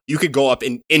far. You could go up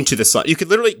into the sun. You could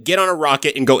literally get on a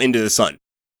rocket and go into the sun.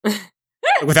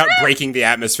 Without breaking the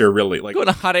atmosphere, really. Like, go in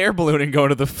a hot air balloon and go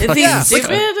to the fucking Is he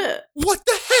stupid? What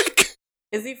the heck?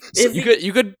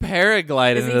 You could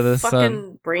paraglide into the sun. Is he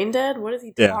fucking brain dead? What is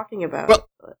he talking about? Well,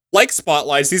 like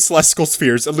spotlights, these celestial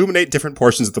spheres illuminate different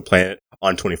portions of the planet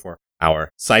on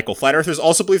 24-hour cycle. Flat Earthers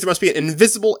also believe there must be an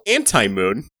invisible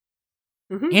anti-moon.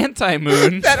 Mm-hmm.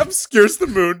 Anti-moon? That obscures the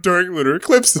moon during lunar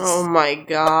eclipses. Oh my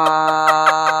god.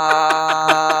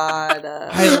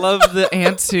 I love the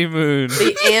anti-moon.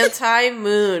 The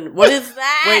anti-moon. What is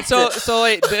that? Wait, so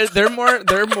like they're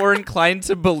more inclined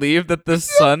to believe that the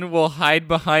sun will hide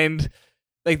behind.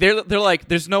 Like they're like,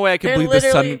 there's no way I could believe the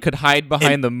sun could hide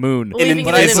behind the moon. But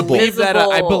I believe that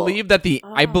I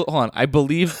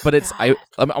believe, but it's I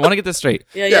want to get this straight.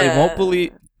 Yeah.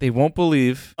 They won't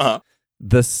believe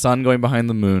the sun going behind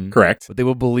the moon. Correct. But they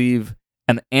will believe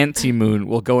an anti-moon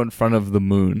will go in front of the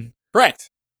moon. Correct.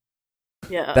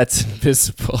 Yeah. That's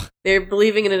invisible. They're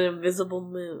believing in an invisible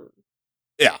moon.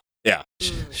 Yeah.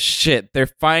 Shit, they're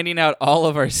finding out all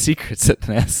of our secrets at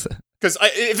NASA. Because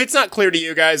if it's not clear to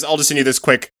you guys, I'll just send you this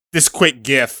quick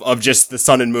GIF of just the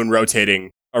sun and moon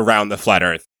rotating around the flat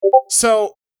Earth.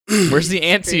 So, where's the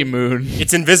anti-moon?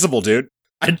 It's invisible, dude.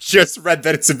 I just read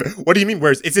that what do you mean,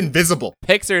 it's invisible?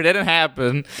 Pixar didn't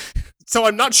happen. So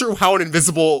I'm not sure how an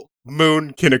invisible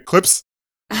moon can eclipse.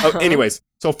 Anyways,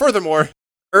 so furthermore,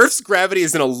 Earth's gravity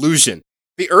is an illusion.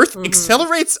 The Earth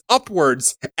accelerates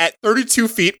upwards at 32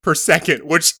 feet per second,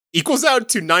 which equals out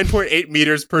to 9.8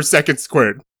 meters per second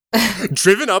squared.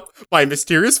 Driven up by a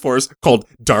mysterious force called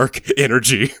dark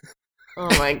energy.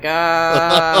 Oh my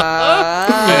god.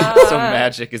 So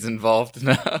magic is involved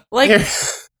now. Like,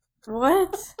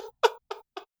 what?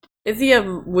 Is he a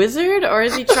wizard, or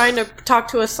is he trying to talk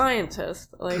to a scientist?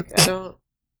 Like, I don't...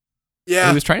 Yeah.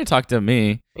 He was trying to talk to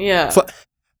me. Yeah.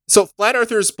 So, flat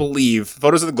earthers believe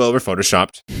photos of the globe are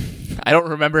photoshopped. I don't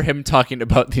remember him talking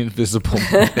about the invisible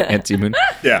anti-moon.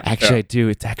 Yeah. Actually, I do.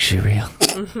 It's actually real.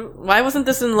 Why wasn't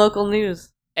this in local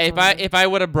news? If I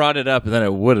would have brought it up, then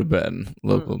it would have been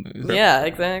local news. Yeah,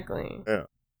 exactly. Yeah.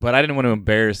 But I didn't want to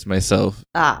embarrass myself.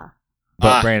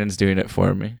 But Brandon's doing it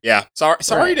for me. Yeah.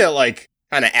 Sorry to, like,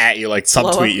 kind of at you, like,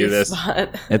 subtweet you this.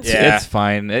 It's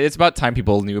fine. It's about time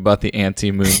people knew about the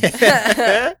anti-moon.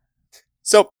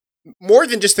 So, more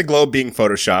than just the globe being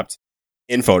photoshopped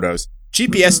in photos,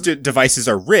 GPS devices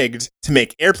are rigged to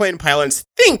make airplane pilots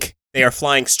think they are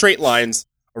flying straight lines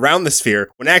around the sphere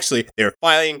when actually they are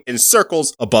flying in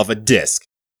circles above a disk.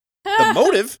 The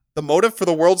motive for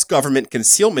the world's government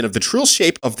concealment of the true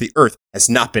shape of the Earth has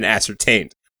not been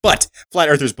ascertained. But flat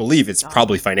earthers believe it's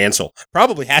probably financial.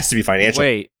 Probably has to be financial.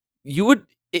 Wait,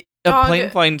 a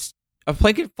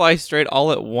plane can fly straight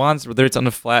all at once, whether it's on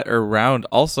a flat or round.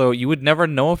 Also, you would never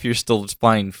know if you're still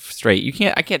flying straight.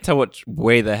 I can't tell which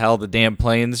way the hell the damn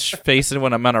plane's facing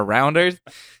when I'm on a round Earth.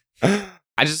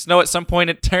 I just know at some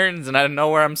point it turns, and I know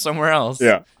where I'm somewhere else.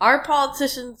 Yeah. Our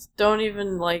politicians don't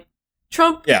even, like...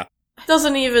 Trump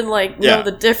doesn't even, like, know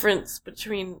the difference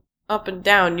between up and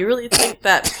down. You really think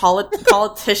that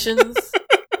politicians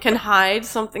can hide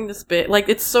something this big? Like,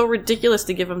 it's so ridiculous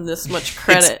to give him this much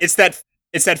credit. It's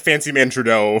that fancy man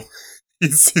Trudeau.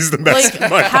 He's the best.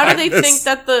 Like, how do they think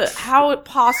that how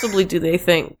possibly do they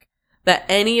think that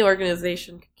any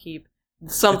organization could keep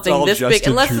something this big.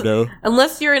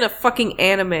 Unless you're in a fucking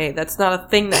anime, that's not a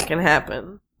thing that can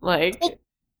happen. Like,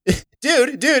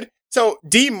 dude. So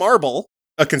D. Marble,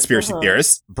 a conspiracy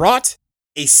theorist, brought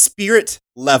a spirit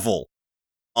level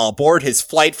aboard his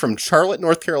flight from Charlotte,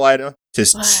 North Carolina to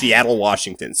Seattle,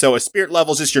 Washington. So a spirit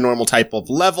level is just your normal type of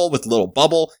level with a little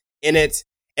bubble in it.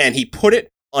 And he put it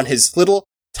on his little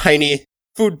tiny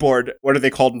food board. What are they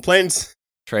called in planes?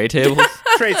 Tray tables?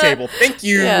 Tray table. Thank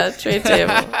you. Yeah, tray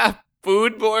table.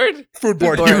 Food board? Food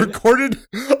board. He recorded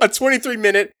a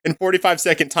 23-minute and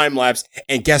 45-second time lapse.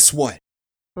 And guess what?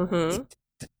 Mm-hmm.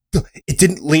 It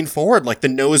didn't lean forward like the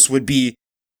nose would be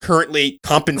currently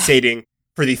compensating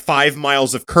for the 5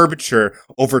 miles of curvature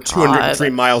over 203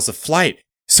 miles of flight.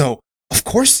 So, of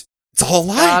course, it's all a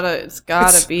lie. It's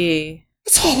gotta be.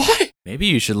 It's all a lie. Maybe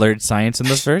you should learn science in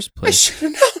the first place. I should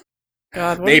have known.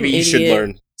 God, what Maybe an you should idiot.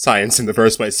 learn science in the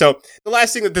first place. So, the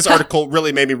last thing that this article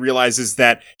really made me realize is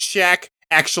that Shaq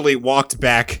actually walked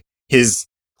back his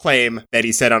claim that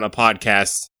he said on a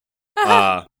podcast.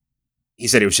 He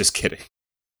said he was just kidding.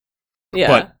 Yeah.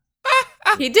 But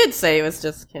he did say he was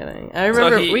just kidding. I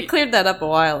remember we cleared that up a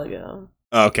while ago.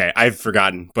 Okay, I've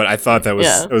forgotten, but I thought that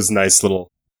was it was a nice little.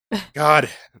 God,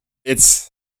 it's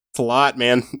a lot,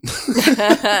 man.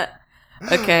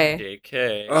 Okay.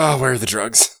 JK. Oh, where are the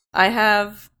drugs? I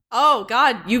have. Oh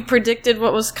God, you predicted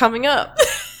what was coming up.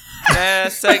 Hey,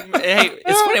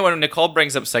 it's funny when Nicole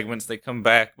brings up segments, they come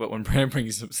back, but when Brandon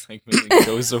brings up segments, it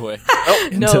goes away.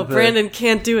 No, Brandon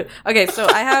can't do it. Okay, so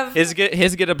I have his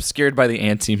get obscured by the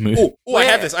anti mood. Oh, I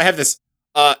have this.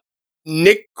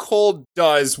 Nicole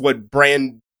does what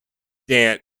Brand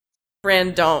don't.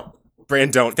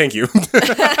 Thank you.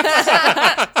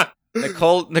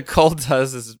 Nicole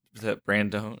does is that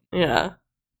Brand don't. Yeah.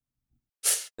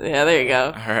 Yeah, there you go.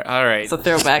 All right. It's a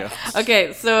throwback.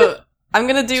 Okay, so I'm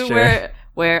gonna do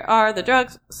where are the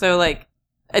drugs? So like,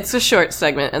 it's a short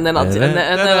segment, and then I'll do it.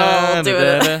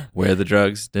 Where are the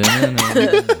drugs? Where are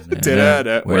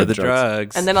the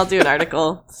drugs? And then I'll do an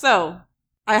article. So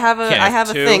I have a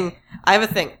thing. All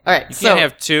right, you can't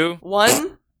have two.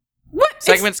 One. What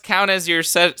segments count as your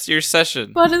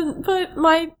session? But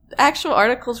my actual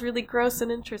article's really gross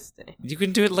and interesting. You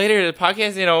can do it later. The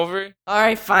podcast ain't over. All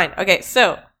right, fine. Okay,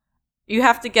 so you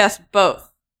have to guess both.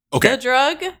 Okay. The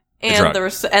drug and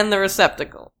the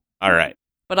receptacle. All right.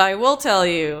 But I will tell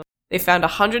you, they found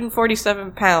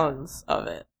 147 pounds of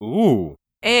it. Ooh.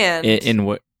 And in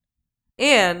what?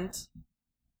 And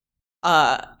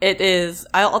it is.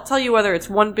 I'll tell you whether it's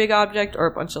one big object or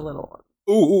a bunch of little ones.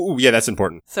 Ooh, yeah, that's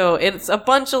important. So it's a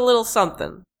bunch of little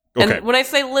something. Okay. And when I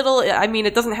say little, I mean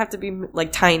it doesn't have to be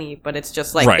like tiny, but it's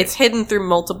just like it's hidden through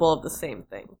multiple of the same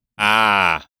thing.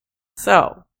 Ah.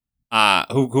 So.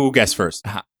 Who guessed first?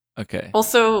 Okay.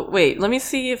 Also, wait, let me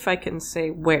see if I can say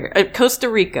where. Costa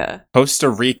Rica. Costa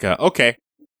Rica. Okay.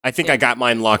 I think I got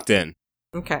mine locked in.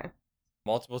 Okay.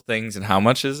 Multiple things, and how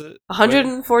much is it?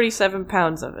 147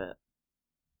 pounds of it.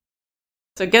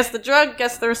 So guess the drug,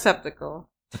 guess the receptacle.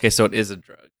 Okay, so it is a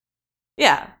drug.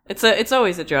 Yeah, it's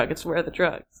always a drug. It's where are the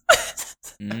drugs.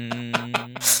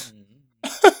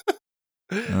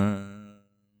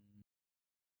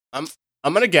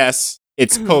 I'm gonna guess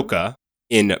it's coca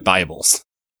in Bibles.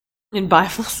 In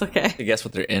Bibles, okay. I guess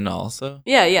what they're in also.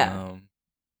 Yeah.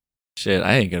 Shit,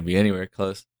 I ain't gonna be anywhere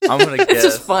close. I'm gonna guess. It's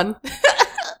just fun.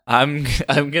 I'm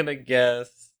gonna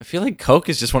guess. I feel like Coke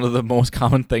is just one of the most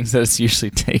common things that it's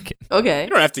usually taken. Okay. You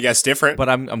don't have to guess different. But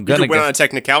I'm you gonna could win on a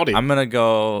technicality. I'm gonna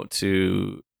go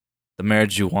to the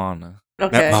marijuana.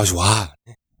 Okay. Marijuana.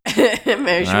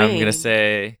 I'm gonna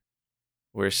say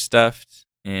we're stuffed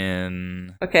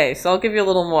in. Okay, so I'll give you a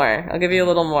little more.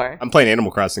 I'm playing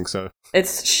Animal Crossing, so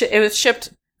it was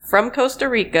shipped from Costa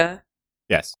Rica.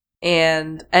 Yes.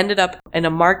 And ended up in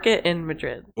a market in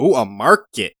Madrid. Ooh, a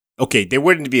market. Okay, there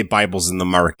wouldn't be Bibles in the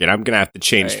market. I'm gonna have to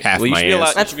change half my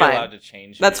answer. That's fine. To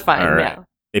change That's fine. All right. Yeah.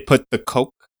 They put the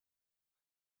Coke.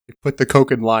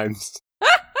 In limes.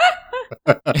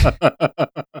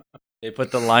 They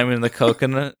put the lime in the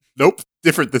coconut. Nope,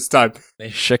 different this time. They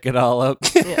shook it all up,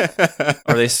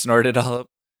 or they snorted it all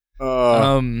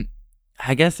up.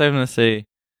 I guess I'm gonna say.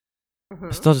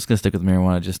 I'm still just gonna stick with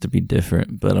marijuana just to be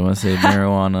different, but I'm gonna say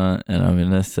marijuana, and I'm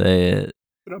gonna say it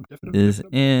is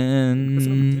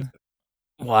in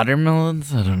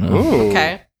watermelons. I don't know. Ooh,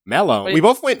 okay. Mellow. We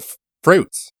both went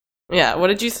fruits. Yeah. What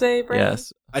did you say, Brandon?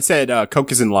 Yes. I said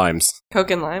Coke is in limes.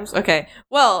 Coke and limes. Okay.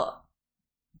 Well.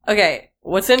 Okay.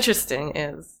 What's interesting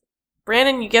is,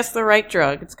 Brandon, you guessed the right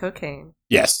drug. It's cocaine.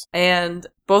 Yes. And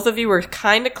both of you were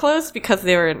kind of close because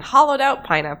they were in hollowed out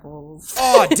pineapples.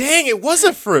 Oh, dang, it was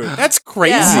a fruit. That's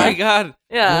crazy. Oh my god.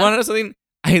 Yeah. You want to know something?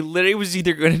 I literally was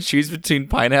either going to choose between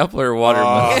pineapple or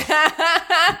watermelon.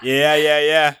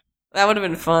 Yeah. That would have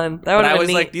been fun. That But would I have was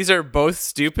been like, neat. these are both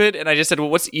stupid, and I just said, well,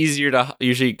 what's easier to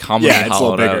usually commonly Yeah, it's a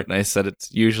little hollow out? bigger. And I said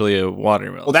it's usually a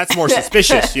watermelon. Well, that's more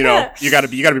suspicious. You gotta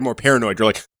be more paranoid. You're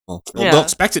like, well, Yeah. they'll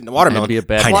expect it in the watermelon. I'd be a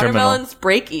bad Pineapple. criminal. Watermelons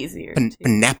break easier.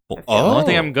 Pineapple. I feel The Oh. only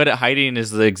thing I'm good at hiding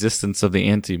is the existence of the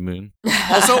anti-moon.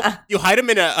 Also, you hide them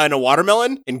in a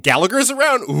watermelon, and Gallagher's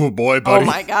around. Ooh, boy, buddy. Oh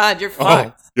my god, you're Oh,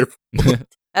 fucked. you're-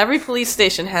 Every police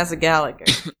station has a Gallagher,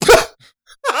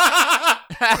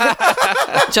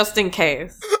 just in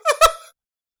case.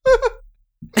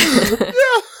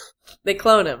 They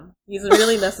clone him. He's a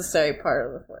really necessary part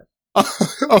of the force.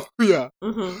 Oh, yeah.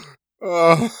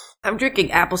 Mm-hmm. I'm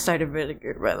drinking apple cider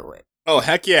vinegar, by the way. Oh,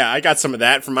 heck yeah. I got some of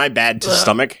that for my bad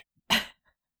stomach.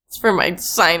 It's for my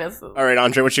sinuses. All right,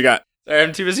 Andre, what you got? Sorry,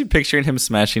 I'm too busy picturing him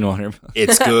smashing watermelon.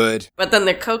 It's good. But then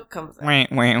the Coke comes out. Wah,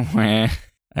 wah, wah.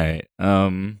 All right.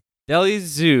 Delhi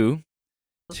Zoo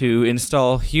to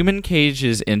install human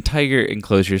cages in tiger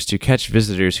enclosures to catch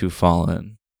visitors who fall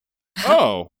in.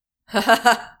 Oh. Does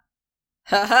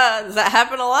that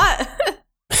happen a lot?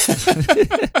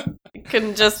 You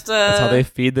couldn't just, That's how they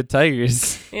feed the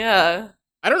tigers. Yeah.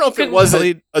 I don't know if it Couldn't was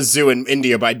really- a zoo in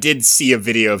India, but I did see a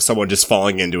video of someone just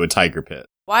falling into a tiger pit.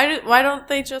 Why don't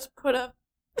they just put up...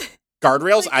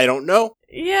 Guardrails? I don't know.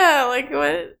 Yeah, like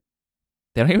what?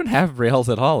 They don't even have rails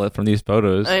at all from these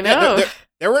photos. I Yeah, know.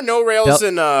 there were no rails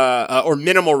in, or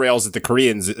minimal rails at the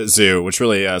Korean zoo, which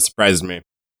really surprised me.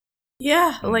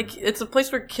 Yeah, like it's a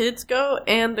place where kids go,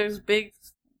 and there's big,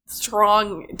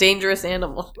 strong, dangerous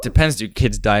animals. Depends. Do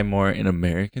kids die more in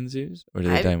American zoos, or do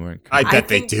they I- die more in I Korean? bet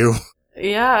they think- do.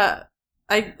 Yeah,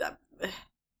 I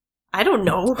don't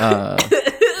know,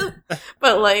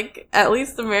 but like at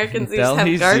least American zoos have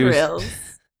Delhi zoos-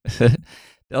 guardrails.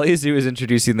 Delhi Zoo is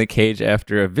introducing the cage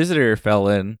after a visitor fell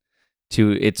in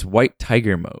to its white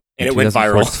tiger moat. And in it went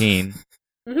viral. 2014.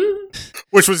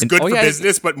 Which was good Oh, for yeah,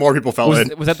 business, but more people fell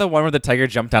in. Was that the one where the tiger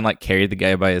jumped down, like carried the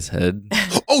guy by his head?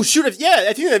 Oh, shoot. Yeah,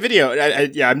 I think that video.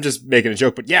 Yeah, I'm just making a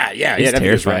joke, but yeah. It's that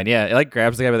video's terrifying. right. Yeah, it like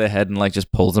grabs the guy by the head and like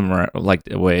just pulls him like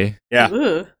away, Yeah.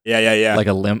 Ugh, Yeah. like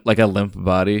a limp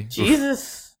body.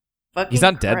 Jesus, fucking He's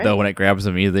not dead Christ. though when it grabs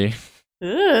him either.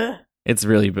 Ugh. It's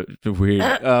really weird.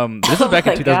 This was Oh back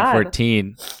in my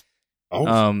 2014.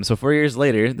 Oh. So 4 years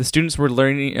later, the students were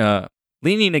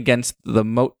leaning against the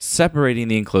moat separating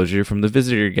the enclosure from the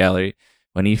visitor gallery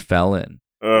when he fell in.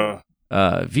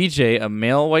 VJ, a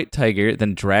male white tiger,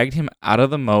 then dragged him out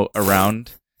of the moat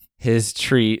around his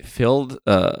tree-filled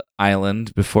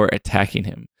island before attacking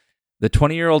him. The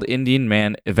 20-year-old Indian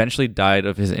man eventually died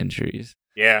of his injuries.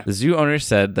 Yeah. The zoo owner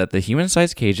said that the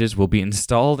human-sized cages will be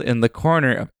installed in the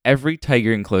corner of every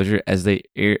tiger enclosure as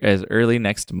early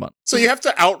next month. So you have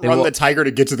to They outrun will- the tiger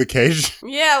to get to the cage?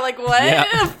 Yeah, like what Yeah.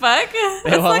 the fuck? They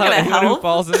That's will not allow gonna anyone who help.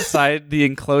 falls inside the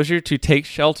enclosure to take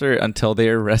shelter until they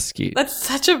are rescued. That's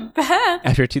such a bad.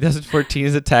 After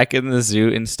 2014's attack in the zoo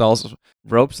installs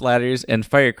ropes, ladders, and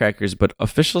firecrackers, but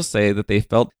officials say that they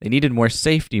felt they needed more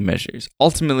safety measures.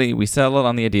 Ultimately, we settled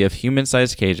on the idea of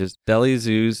human-sized cages. Delhi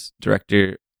Zoo's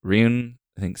director, Ryun,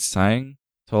 I think Singh,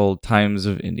 told Times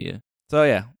of India. So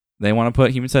yeah, they want to put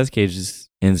human-sized cages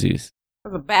in zoos.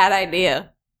 That's a bad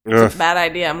idea. Ugh. It's a bad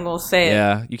idea. I'm gonna say it.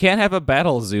 Yeah, you can't have a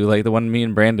battle zoo like the one me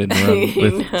and Brandon run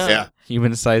with No. Yeah.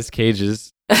 human-sized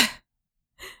cages.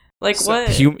 Like what?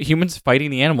 Humans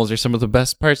fighting the animals are some of the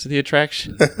best parts of the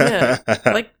attraction. Yeah.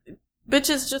 Like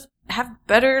bitches just have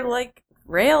better like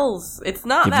rails. It's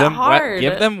not that hard.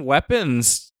 Give them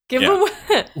weapons. Give Yeah.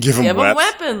 them Give them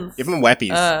weapons. Give them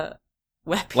weapies.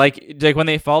 Weapons. Like when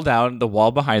they fall down, the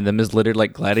wall behind them is littered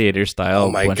like gladiator style.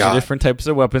 Oh my a bunch God. of different types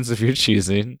of weapons if you're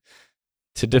choosing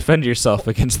to defend yourself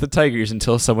against the tigers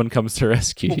until someone comes to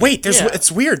rescue you. Wait, Yeah.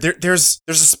 it's weird. There's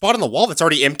a spot on the wall that's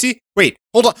already empty. Wait,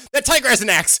 hold on. That tiger has an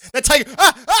axe. That tiger.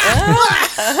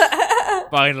 Ah!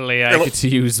 Finally, I get to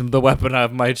use the weapon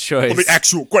of my choice. Let me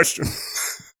ask you a question.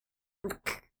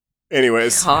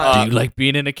 Anyways, God. Do you like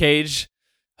being in a cage?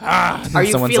 Ah, Are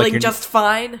you someone's feeling like, just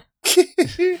fine?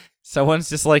 Someone's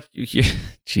just like,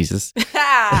 Jesus.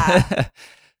 I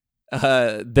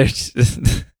They're just,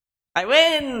 win. I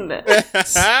win.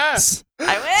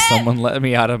 someone let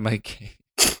me out of my cage.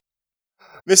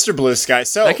 Mr. Blue Sky.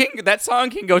 So That song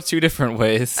can go two different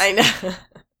ways. I know.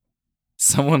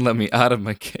 Someone let me out of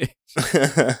my cage.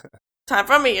 Time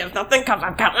for me is nothing because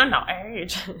I'm counting no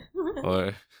age.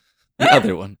 Or the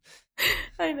other one.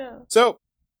 I know. So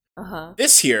Uh-huh.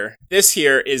 this here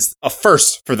is a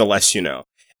first for the Less You Know.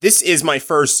 This is my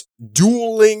first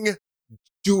dueling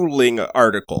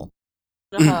article.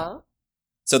 Uh-huh.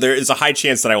 So there is a high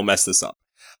chance that I will mess this up.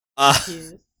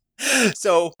 Yes.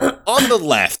 So, on the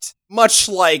left, much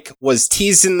like was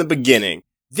teased in the beginning,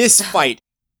 this fight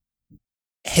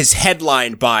is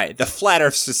headlined by the Flat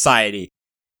Earth Society.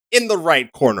 In the right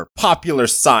corner, Popular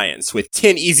Science, with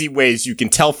 10 easy ways you can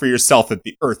tell for yourself that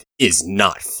the Earth is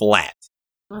not flat.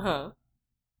 Uh-huh.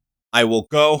 I will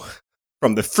go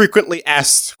from the frequently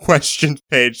asked questions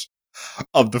page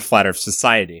of the Flat Earth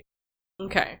Society.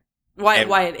 Okay.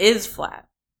 Why it is flat?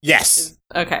 Yes.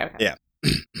 Okay. Yeah.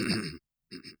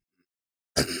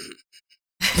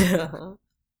 Drum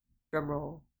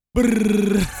roll.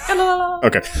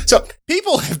 Okay. So,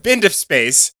 people have been to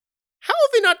space. How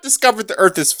have they not discovered the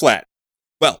Earth is flat?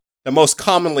 Well, the most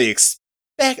commonly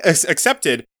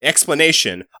accepted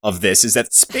explanation of this is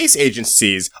that space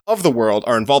agencies of the world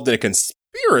are involved in a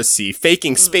conspiracy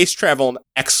faking space travel and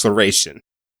exploration.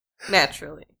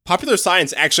 Naturally. Popular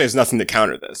Science actually has nothing to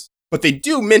counter this, but they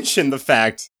do mention the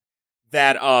fact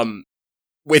that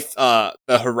with the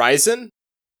Horizon,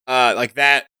 like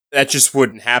that just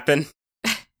wouldn't happen.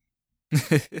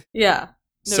 Yeah.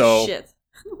 No So, shit.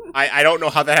 I don't know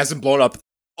how that hasn't blown up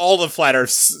all the Flat Earth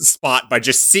spot by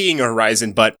just seeing a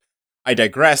Horizon, but I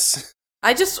digress.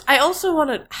 I just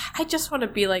want to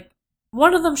be like,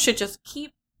 one of them should just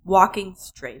keep walking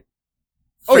straight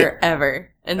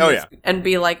forever. And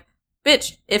be like,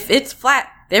 bitch, if it's flat,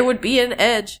 there would be an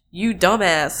edge, you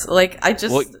dumbass. Like,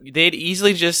 Well, they'd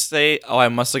easily just say, oh, I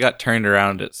must have got turned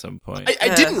around at some point.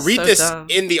 I didn't read so this dumb.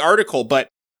 in the article, but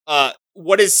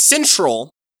what is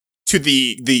central to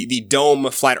the dome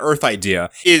flat Earth idea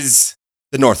is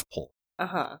the North Pole.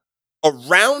 Uh-huh.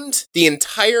 Around the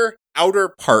entire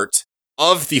outer part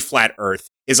of the flat Earth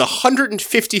is a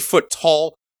 150-foot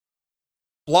tall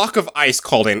block of ice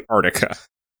called Antarctica.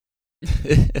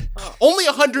 Only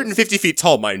 150 feet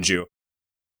tall, mind you.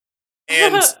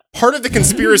 And part of the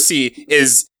conspiracy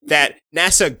is that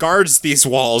NASA guards these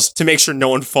walls to make sure no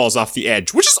one falls off the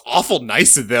edge, which is awful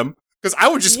nice of them. Because I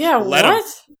would just let them.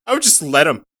 I would just let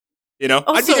them. You know,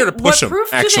 Also, I'd be here to push them. What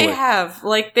proof Actually, do they have?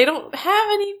 Like, they don't have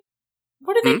any.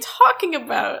 What are they talking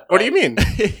about? What do you mean?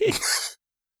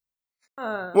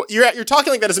 Well, you're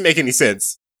talking like that doesn't make any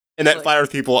sense, and that flat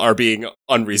Earth people are being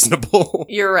unreasonable.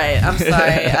 You're right. I'm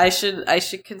sorry. I should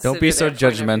consider. Don't be so their point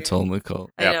of judgmental, view. Nicole.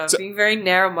 I know. I'm being very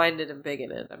narrow-minded and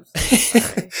bigoted. I'm so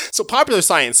sorry. So Popular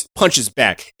Science punches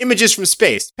back. Images from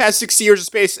space. Past 60 years of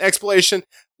space exploration.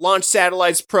 Launch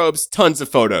satellites, probes, tons of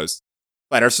photos.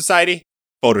 Flat Earth Society.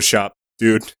 Photoshop,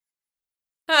 dude.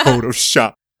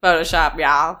 Photoshop. Photoshop,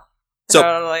 yeah. So,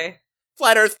 Totally.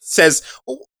 Flat Earth says,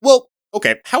 well,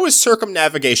 okay, how is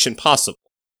circumnavigation possible?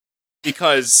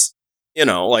 Because, you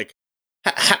know, like,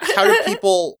 how do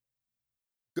people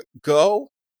go?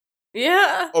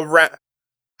 Yeah. Around?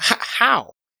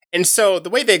 How? And so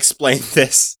the way they explain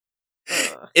this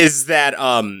is that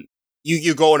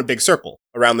you go in a big circle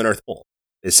around the North Pole.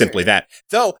 It's simply that.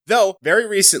 Though, very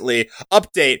recently,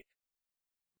 update,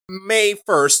 May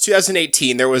 1st,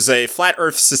 2018, there was a Flat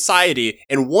Earth Society,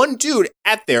 and one dude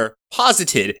at there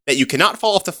posited that you cannot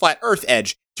fall off the flat Earth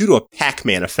edge due to a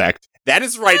Pac-Man effect. That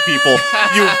is right, people.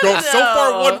 You go so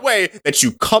far one way that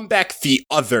you come back the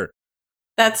other.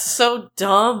 That's so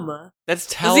dumb. That's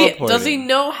teleporting. Does he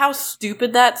know how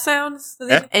stupid that sounds? Does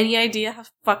he have any idea how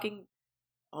fucking...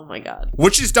 Oh my god.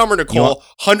 Which is dumber, Nicole?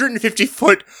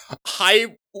 150-foot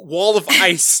high wall of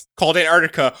ice called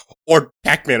Antarctica or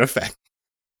Pac-Man effect?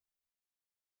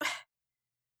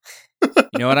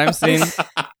 You know what I'm saying?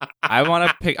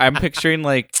 I'm picturing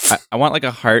like I want like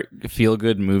a heart feel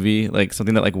good movie, like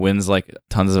something that like wins like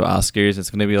tons of Oscars.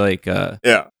 It's gonna be like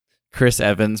Chris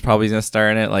Evans probably gonna star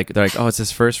in it. Like they're like, oh, it's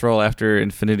his first role after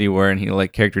Infinity War, and he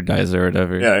like character dies or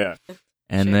whatever. Yeah.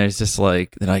 And there's just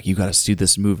like they're like, you gotta see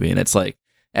this movie, and it's like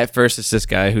at first it's this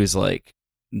guy who's like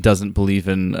doesn't believe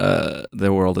in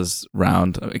the world is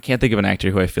round. I can't think of an actor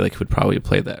who I feel like would probably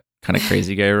play that kind of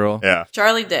crazy guy role. Yeah,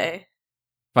 Charlie Day.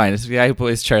 Fine, it's the guy who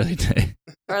plays Charlie Day.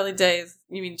 Charlie Day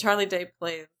you mean Charlie Day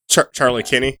plays... Charlie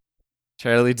Kinney?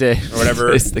 Charlie Day. Or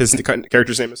whatever his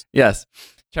character's name is. Yes.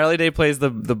 Charlie Day plays the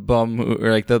bum,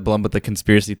 or like the bum, but the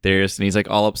conspiracy theorist, and he's like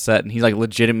all upset, and he like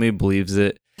legitimately believes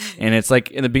it. And it's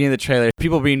like in the beginning of the trailer,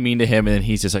 people being mean to him, and then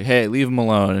he's just like, hey, leave him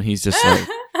alone. And he's just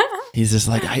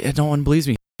like, I no one believes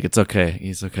me. It's okay.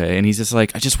 He's okay. And he's just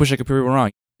like, I just wish I could prove it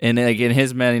wrong. And then again,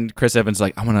 his man, Chris Evans,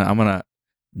 like, I'm gonna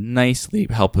nicely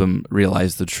help him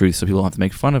realize the truth so people don't have to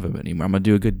make fun of him anymore. I'm gonna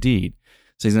do a good deed.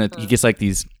 So he gets like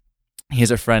these, he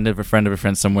has a friend of a friend of a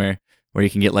friend somewhere where he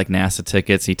can get like NASA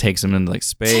tickets. He takes him into like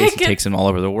space. He takes him all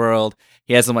over the world.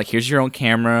 He has them like, here's your own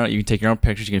camera. You can take your own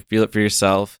pictures. You can feel it for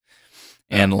yourself.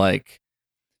 And like,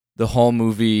 the whole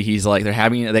movie, he's like, they're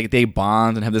having, like, they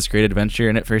bond and have this great adventure,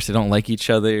 and at first they don't like each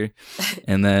other,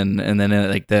 and then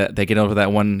like they get over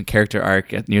that one character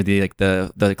arc near the like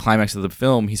the climax of the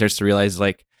film. He starts to realize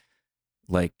like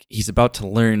he's about to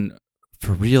learn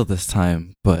for real this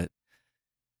time, but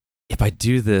if I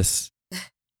do this,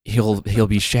 he'll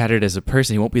be shattered as a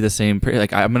person. He won't be the same person.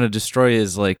 Like, I'm gonna destroy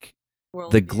his like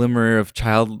the glimmer of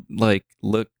childlike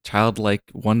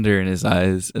wonder in his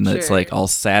eyes, and it's like all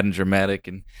sad and dramatic.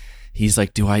 And he's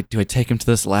like, do I take him to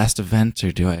this last event,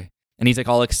 or do I? And he's like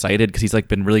all excited because he's like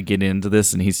been really getting into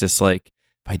this, and he's just like,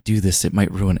 if I do this, it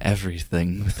might ruin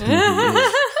everything with who he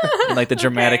is. And like the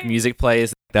dramatic music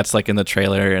plays, that's like in the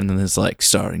trailer, and then there's like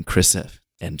starring Chris Evans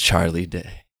and Charlie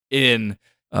Day in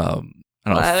I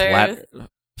don't know,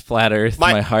 Flat Earth,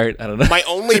 my heart. I don't know. My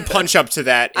only punch up to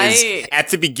that is at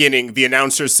the beginning, the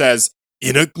announcer says,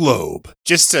 "In a globe,"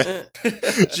 just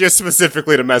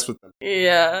specifically to mess with them.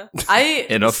 Yeah,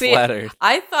 in a flat Earth.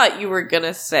 I thought you were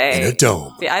gonna say in a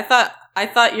dome. See, I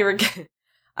thought you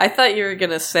were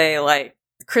gonna say like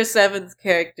Chris Evans'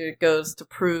 character goes to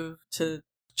prove to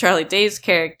Charlie Day's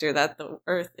character that the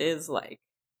Earth is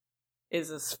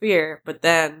a sphere, but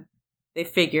then they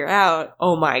figure out,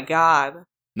 oh my god.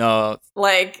 No,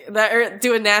 like the Earth,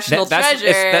 do a national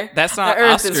treasure. That's not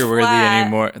Oscar worthy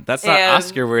anymore. That's not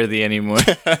Oscar worthy anymore.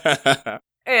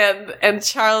 And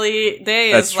Charlie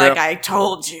Day is like, I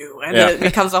told you, and then it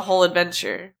becomes a whole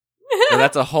adventure. So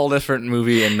that's a whole different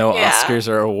movie, and no Oscars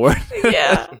are awarded.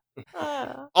 Yeah.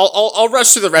 I'll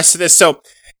rush through the rest of this. So,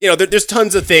 there's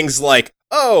tons of things like,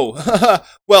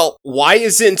 well, why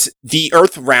isn't the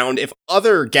Earth round if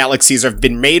other galaxies have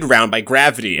been made round by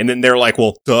gravity? And then they're like,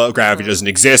 well, gravity doesn't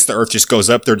exist. The Earth just goes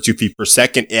up 32 feet per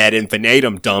second ad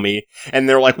infinitum, dummy. And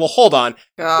they're like, well, hold on.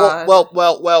 God.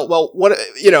 Well,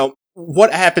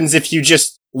 what happens if you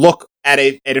just look at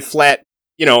a flat,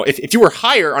 if you were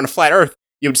higher on a flat Earth,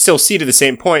 you would still see to the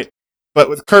same point. But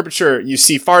with curvature, you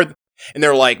see farther. And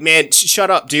they're like, man, shut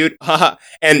up, dude.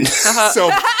 And so,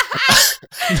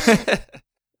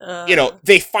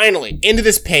 they finally, into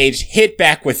this page, hit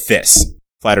back with this.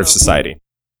 Flat Earth Society.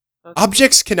 Okay.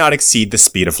 Objects cannot exceed the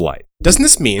speed of light. Doesn't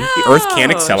this mean the Earth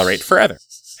can't accelerate forever?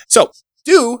 So,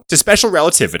 due to special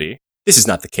relativity, this is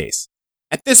not the case.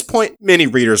 At this point, many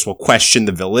readers will question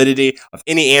the validity of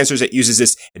any answers that uses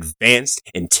this advanced,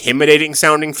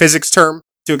 intimidating-sounding physics term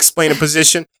to explain a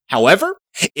position. However,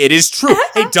 it is true.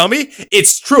 Hey, dummy,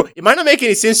 it's true. It might not make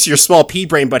any sense to your small pea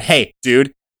brain, but hey,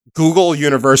 dude, Google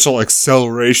universal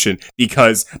acceleration,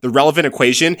 because the relevant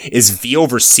equation is V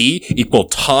over C equal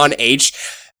ton H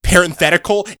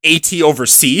parenthetical AT over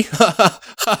C.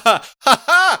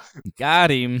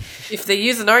 Got him. If they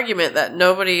use an argument that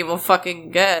nobody will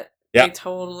fucking get, they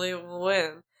totally will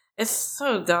win. It's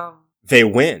so dumb. They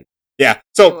win. Yeah.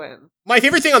 So my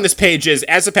favorite thing on this page is,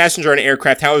 as a passenger on an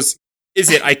aircraft, how is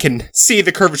it I can see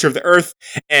the curvature of the Earth?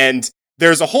 And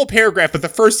there's a whole paragraph, but the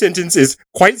first sentence is,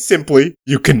 quite simply,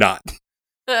 you cannot.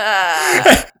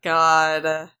 God. How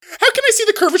can I see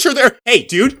the curvature of the Earth? Hey,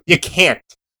 dude, you can't.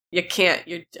 You can't.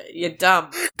 You're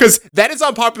dumb. Because that is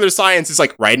unpopular science. It's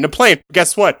like riding a plane. But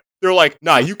guess what? They're like,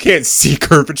 nah, you can't see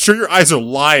curvature. Your eyes are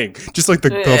lying. Just like the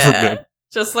government.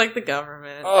 Just like the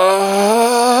government.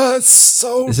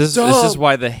 So This is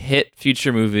why the hit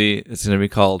future movie is going to be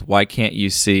called Why Can't You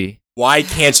See? Why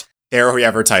can't... There we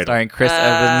have our title. Starring Chris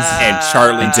Evans and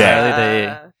Charlie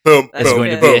Day. Boom. It's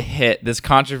going to be a hit. This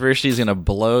controversy is going to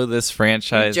blow this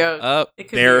franchise up. It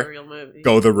could be a real movie.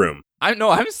 Go The Room.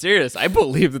 I'm serious. I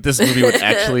believe that this movie would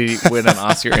actually win an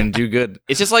Oscar and do good.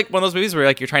 It's just like one of those movies where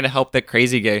like you're trying to help that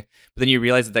crazy guy, but then you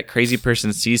realize that crazy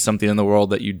person sees something in the world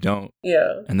that you don't.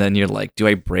 Yeah. And then you're like, do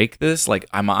I break this? Like,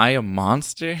 am I a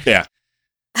monster? Yeah.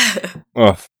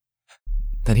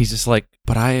 Then he's just like,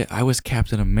 but I was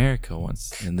Captain America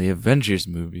once in the Avengers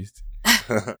movies.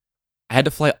 I had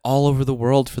to fly all over the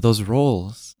world for those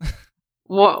roles.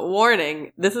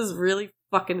 Warning, this is really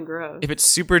fucking gross. If it's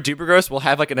super duper gross, we'll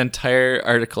have like an entire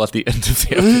article at the end of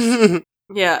the episode.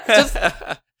 Yeah, just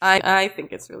I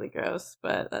think it's really gross,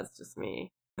 but that's just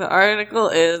me. The article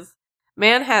is,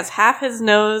 man has half his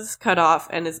nose cut off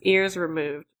and his ears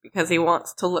removed because he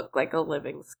wants to look like a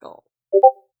living skull.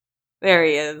 There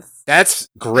he is. That's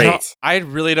great. I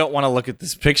really don't want to look at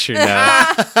this picture now.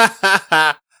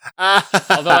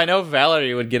 Although I know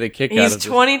Valerie would get a kick out of this. He's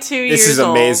 22 years old. This is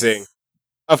amazing.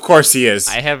 Of course he is.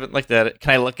 I haven't looked at it.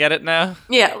 Can I look at it now?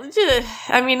 Yeah.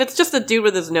 I mean, it's just a dude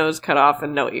with his nose cut off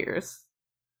and no ears.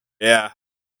 Yeah.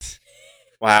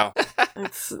 Wow.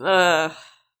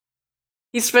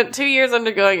 He spent 2 years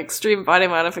undergoing extreme body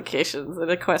modifications in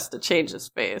a quest to change his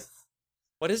face.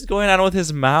 What is going on with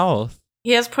his mouth?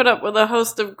 He has put up with a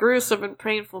host of gruesome and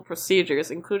painful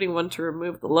procedures, including one to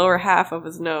remove the lower half of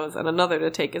his nose and another to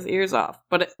take his ears off.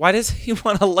 Why does he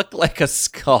want to look like a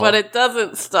skull? But it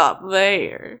doesn't stop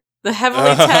there. The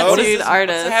heavily tattooed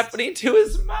artist. What's happening to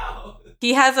his mouth?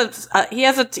 He has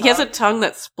a tongue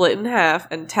that's split in half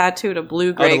and tattooed a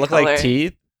blue-gray to look color. Like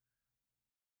teeth?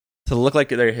 To look like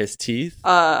they're his teeth?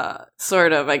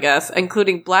 Sort of, I guess.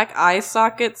 Including black eye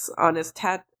sockets on his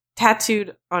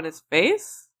tattooed on his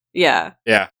face? Yeah.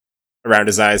 Yeah. Around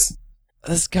his eyes.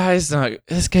 This guy's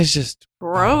just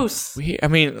gross. I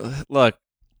mean, look,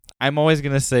 I'm always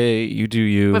gonna say you do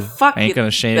you. But fuck I ain't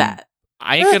gonna shame that.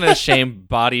 I ain't gonna shame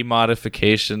body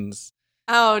modifications.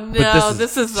 Oh no,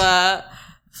 this is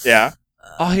yeah.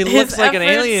 Oh, he looks like an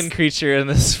alien creature in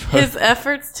this photo. His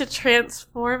efforts to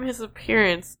transform his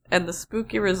appearance and the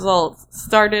spooky results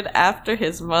started after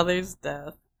his mother's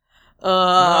death.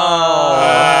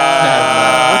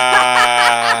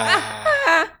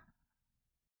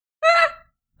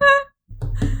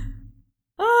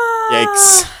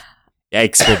 Yikes.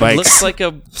 Yikes, well, bikes. Looks like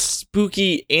a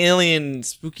spooky alien,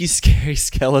 spooky scary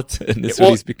skeleton is what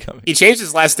he's becoming. He changed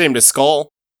his last name to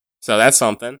Skull, so that's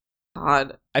something.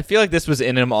 God. I feel like this was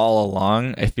in him all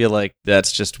along. I feel like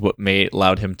that's just what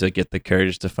allowed him to get the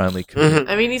courage to finally commit.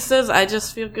 I mean, he says, I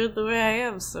just feel good the way I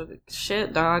am, so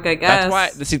shit, dog, I guess.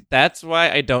 That's why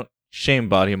I don't shame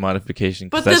body modification,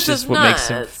 because But that's this just is what makes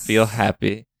him nuts. feel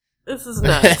happy. This is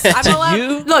nuts. I'm allowed.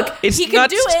 You? Look, It's he can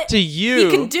nuts do it. to you.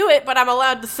 He can do it, but I'm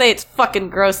allowed to say it's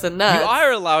fucking gross and nuts. You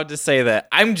are allowed to say that.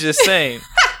 I'm just saying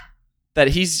that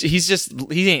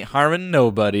he ain't harming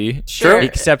nobody. Sure.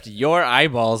 Except your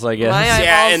eyeballs, I guess. My eyeballs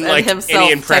Yeah, and, like, himself,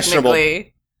 any impressionable-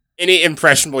 technically. Any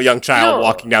impressionable young child No.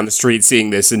 walking down the street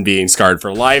seeing this and being scarred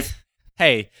for life.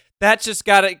 Hey, that kid's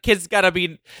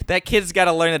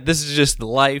gotta learn that this is just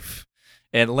life.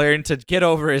 And learn to get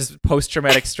over his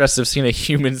post-traumatic stress of seeing a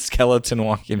human skeleton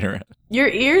walking around. Your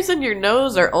ears and your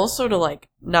nose are also to, like,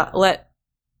 not let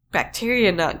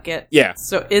bacteria not get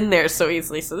so in there so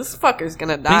easily. So this fucker's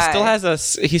gonna die.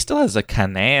 He still has a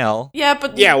canal. Yeah,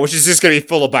 but Yeah, which is just going to be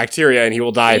full of bacteria, and he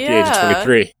will die at the age of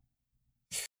 23.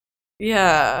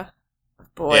 Yeah.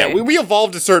 Boy. Yeah, we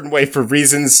evolved a certain way for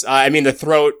reasons. I mean, the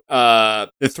throat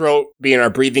being our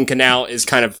breathing canal is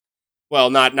kind of, well,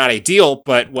 not ideal,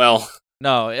 but, well...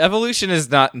 No, evolution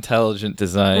is not intelligent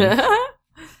design.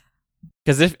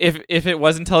 Because if it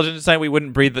was intelligent design, we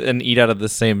wouldn't breathe and eat out of the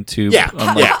same tube. Yeah.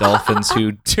 Unlike dolphins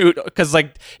who do. Because,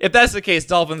 like, if that's the case,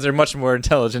 dolphins are much more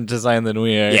intelligent design than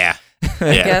we are. Yeah.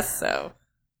 I guess so.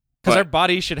 Because our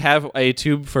body should have a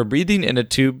tube for breathing and a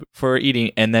tube for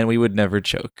eating, and then we would never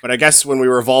choke. But I guess when we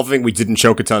were evolving, we didn't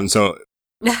choke a ton, so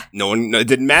it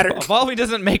didn't matter. Evolving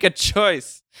doesn't make a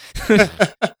choice.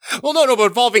 Well, no, but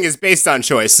evolving is based on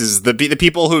choices. The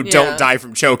people who don't die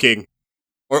from choking,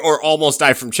 or almost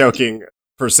die from choking,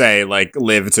 per se, like,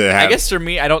 live to have... I guess for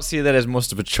me, I don't see that as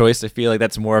most of a choice. I feel like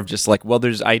that's more of just like, well,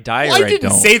 I die or I I didn't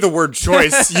don't. say the word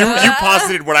choice. You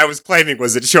posited what I was claiming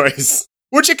was a choice,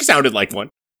 which it sounded like one.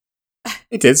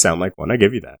 It did sound like one, I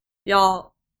give you that.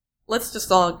 Y'all, let's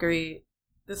just all agree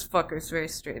this fucker's very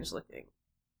strange looking.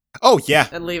 Oh, yeah.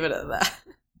 And leave it at that.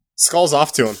 Skull's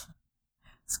off to him.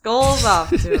 Skull's off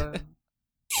to him.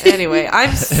 Anyway,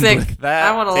 I'm sick. with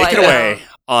that, I want to Take lie it away, down.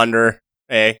 Andre.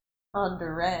 Hey.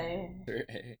 Andre.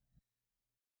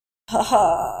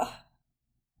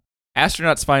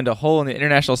 Astronauts find a hole in the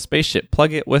International Spaceship.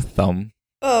 Plug it with thumb.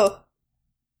 Oh.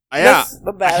 Yeah, That's a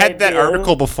I bad had that idea.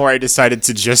 article before I decided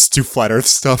to just do Flat Earth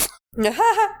stuff.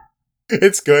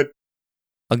 It's good.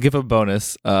 I'll give a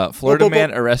bonus. Florida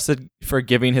man arrested for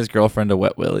giving his girlfriend a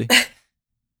wet willy.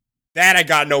 That I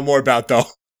got no more about, though.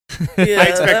 Yeah, I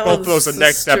expect that both of those in one's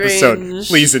next strange. episode.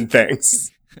 Please and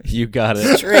thanks. You got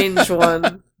it. Strange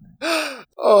one.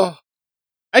 Oh,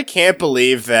 I can't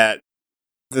believe that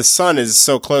the sun is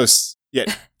so close,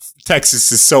 yet Texas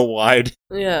is so wide.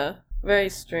 Yeah, very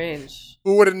strange.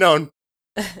 Who would have known?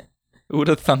 Who would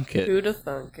have thunk it? Who'd have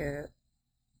thunk it?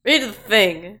 Read the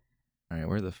thing. All right,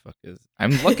 where the fuck is...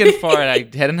 I'm looking for it. I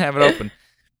didn't have it open.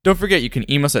 Don't forget, you can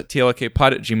email us at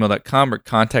tlkpod@gmail.com or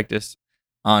contact us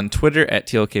on Twitter at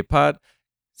tlkpod.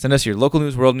 Send us your local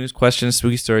news, world news, questions,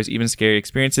 spooky stories, even scary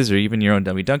experiences, or even your own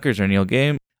dummy dunkers or Neil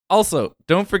game. Also,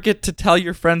 don't forget to tell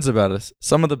your friends about us.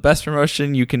 Some of the best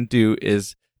promotion you can do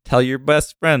is tell your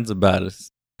best friends about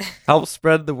us. Help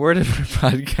spread the word of our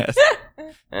podcast.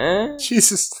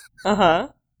 Jesus. Uh-huh.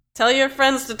 Tell your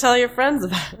friends to tell your friends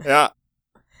about it. Yeah.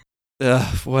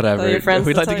 Whatever. Tell your friends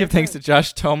We'd to like to tell give your thanks to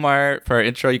Josh Tomar for our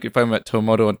intro. You can find him at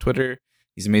Tomoto on Twitter.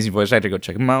 He's an amazing voice actor. Go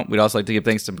check him out. We'd also like to give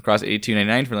thanks to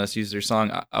Macross8299 for letting us use their song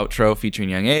Outro featuring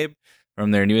Young Abe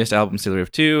from their newest album, Sailor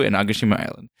of 2 and Agashima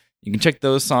Island. You can check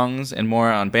those songs and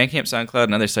more on Bandcamp, SoundCloud,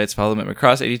 and other sites. Follow them at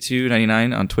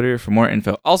Macross8299 on Twitter for more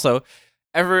info. Also,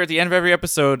 at the end of every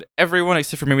episode, everyone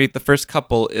except for maybe the first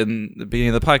couple in the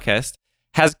beginning of the podcast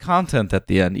has content at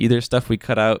the end. Either stuff we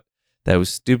cut out that was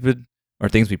stupid, or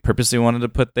things we purposely wanted to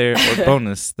put there, or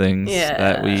bonus things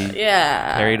that we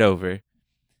carried over.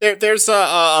 There's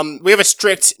we have a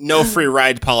strict no free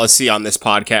ride policy on this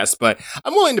podcast, but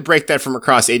I'm willing to break that from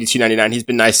Across 8299. He's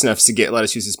been nice enough to let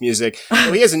us use his music.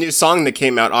 So he has a new song that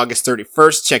came out August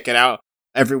 31st. Check it out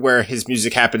everywhere his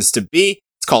music happens to be.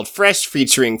 It's called Fresh,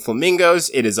 featuring Flamingos.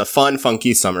 It is a fun,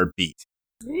 funky summer beat.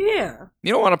 Yeah.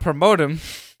 You don't want to promote him.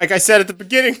 Like I said at the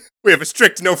beginning, we have a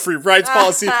strict no free rides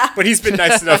policy, but he's been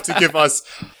nice enough to give us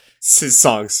his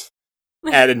songs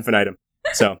ad infinitum.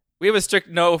 So we have a strict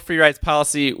no free rides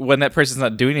policy when that person's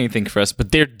not doing anything for us,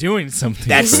 but they're doing something.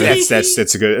 That's good.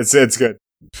 It's good.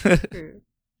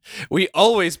 We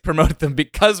always promote them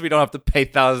because we don't have to pay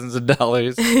thousands of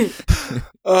dollars.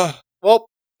 Well,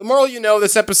 the moral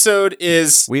this episode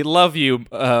is... We love you,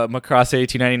 Macross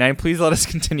 8299. Please let us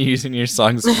continue using your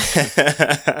songs.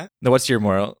 No, what's your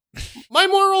moral? My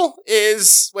moral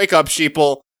is, wake up,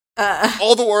 sheeple.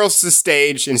 All the world's a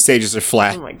stage, and stages are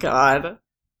flat. Oh my god.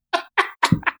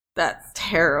 That's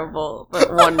terrible,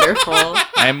 but wonderful.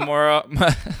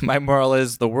 My moral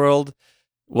is the world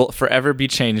will forever be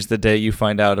changed the day you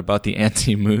find out about the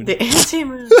anti-moon. The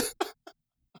anti-moon.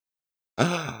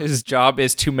 His job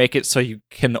is to make it so you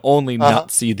can only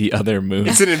not see the other moon.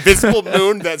 It's an invisible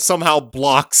moon that somehow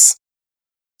blocks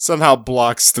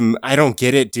them. I don't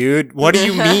get it, dude. What do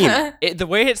you mean? The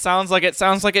way it sounds like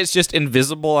it's just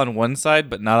invisible on one side,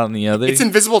 but not on the other. It's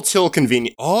invisible till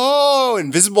convenient. Oh,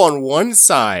 invisible on one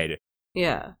side.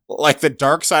 Yeah. Like the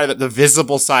dark side of the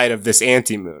visible side of this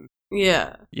anti-moon.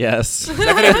 Yeah. Yes. Is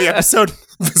that the name of the episode?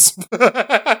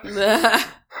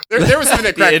 There was something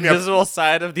that cracked me up. The invisible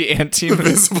side of the anti-moon. The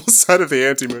visible side of the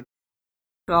anti-moon.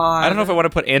 God. I don't know if I want to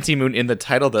put anti-moon in the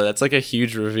title, though. That's like a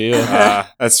huge reveal.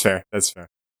 That's fair.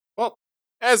 Well,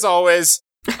 as always,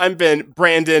 I'm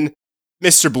Brandon,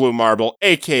 Mr. Blue Marble,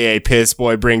 a.k.a. Piss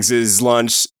Boy, brings his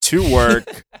lunch to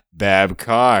work,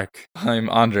 Babcock. I'm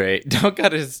Andre. Don't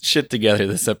got his shit together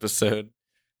this episode.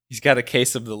 He's got a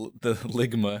case of the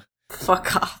ligma.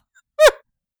 Fuck off.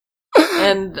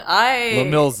 And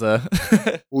Lamilza.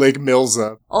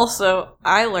 Ligmilza. Also,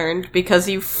 I learned because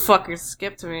you fuckers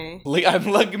skipped me. I'm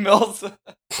Ligmilza.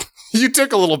 You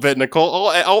took a little bit, Nicole.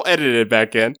 I'll edit it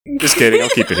back in. Just kidding. I'll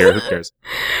keep it here. Who cares?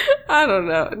 I don't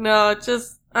know. No,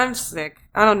 I'm sick.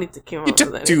 I don't need to come up with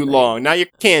anything. You took too long. Now your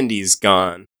candy's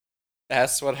gone.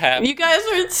 That's what happened. You guys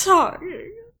were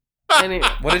talking. Anyway.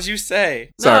 What did you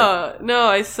say? No,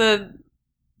 I said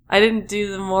I didn't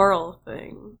do the moral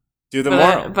thing. Do the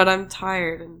moral. But I'm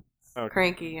tired and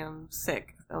cranky and I'm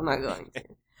sick. So I'm not going to.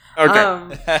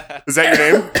 Okay. Is that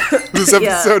your name? This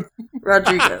episode? Yeah.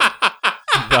 Rodriguez.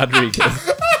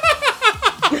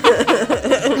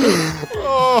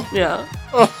 Oh. Yeah.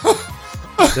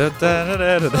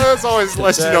 As always, the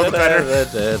less you know, the better.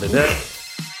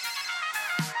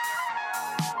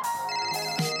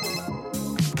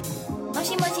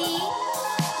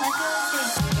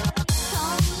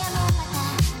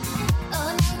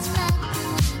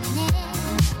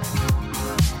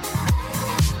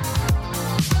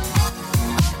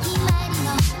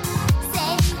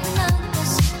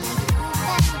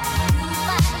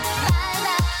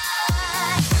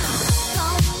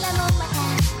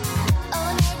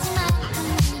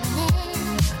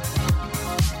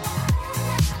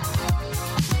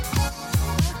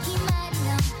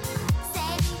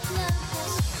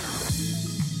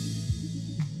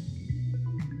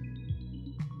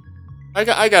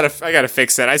 'Cause I gotta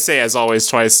fix that. I say as always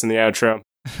twice in the outro.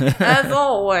 As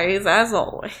always.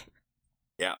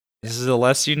 Yeah. This is the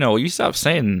less you know. You stop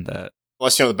saying that.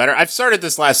 Less you know, the better. I've started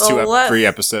this last 3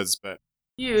 episodes, but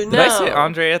did I say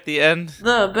Andre at the end?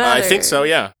 The better. I think so.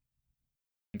 Yeah.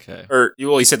 Okay. Or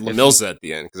you said Lamilza at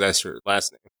the end because that's your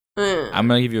last name. I'm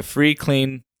gonna give you a free,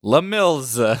 clean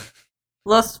Lamilza.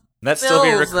 That's still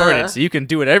being recorded, so you can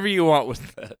do whatever you want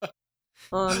with that.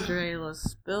 Andre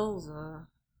Laspilza.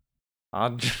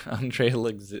 Andre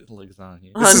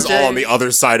Lasagna. This is all on the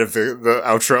other side of the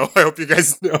outro. I hope you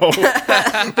guys know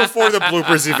before the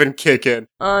bloopers even kick in.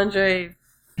 Andre.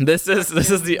 This is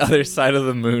the other side of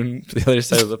the moon. The other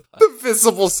side of the the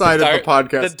visible side of the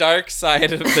podcast. The dark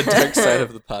side of the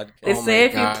podcast. They say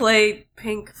if you play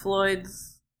Pink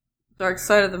Floyd's Dark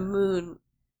Side of the Moon,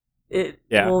 it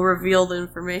will reveal the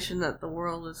information that the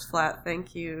world is flat.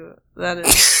 Thank you. That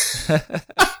is.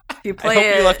 If you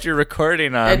play you left your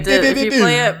recording on. I did. If you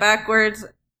play it backwards,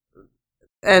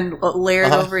 and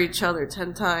layered over each other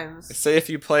 10 times. Say if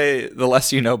you play The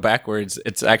Less You Know backwards,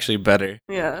 it's actually better.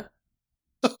 Yeah.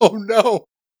 Oh no!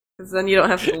 Because then you don't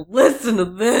have to listen to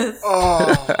this.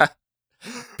 Oh.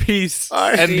 Peace.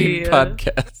 Ending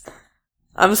podcast.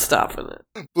 I'm stopping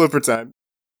it. Blooper time.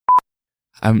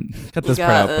 I'm cut this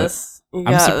part out, but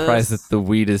I'm surprised that the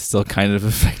weed is still kind of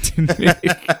affecting me.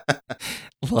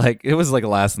 Like it was like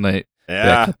last night.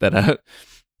 Yeah. I cut that out.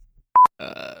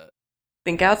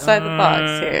 Think outside the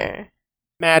box here.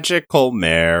 Magical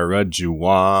marijuana.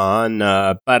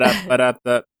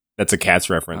 Ba-da-ba-da-da. That's a Cats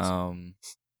reference.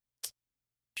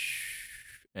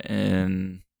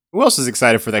 And who else is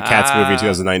excited for that Cats movie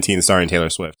 2019 starring Taylor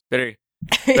Swift? Better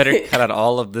cut out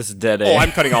all of this dead air. Oh,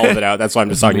 I'm cutting all of it out. That's why I'm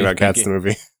just talking about Cats the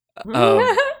movie.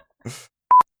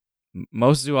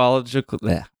 Most zoological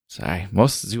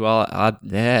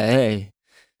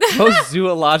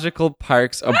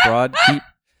parks abroad keep.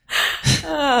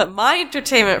 My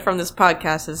entertainment from this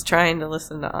podcast is trying to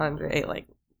listen to Andre like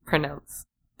pronounce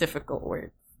difficult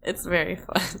words. It's very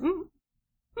fun.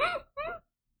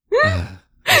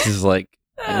 This is like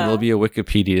there'll be a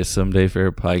Wikipedia someday for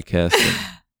her podcast.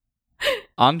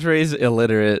 Andre's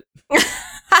illiterate. All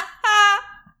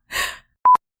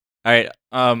right.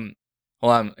 Hold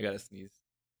on. I gotta sneeze.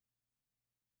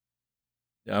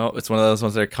 No, it's one of those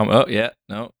ones that are coming. Oh, yeah.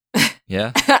 No.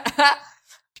 Yeah.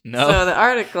 No. So the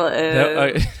article is.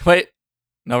 No, wait.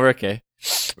 No, we're okay.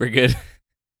 We're good.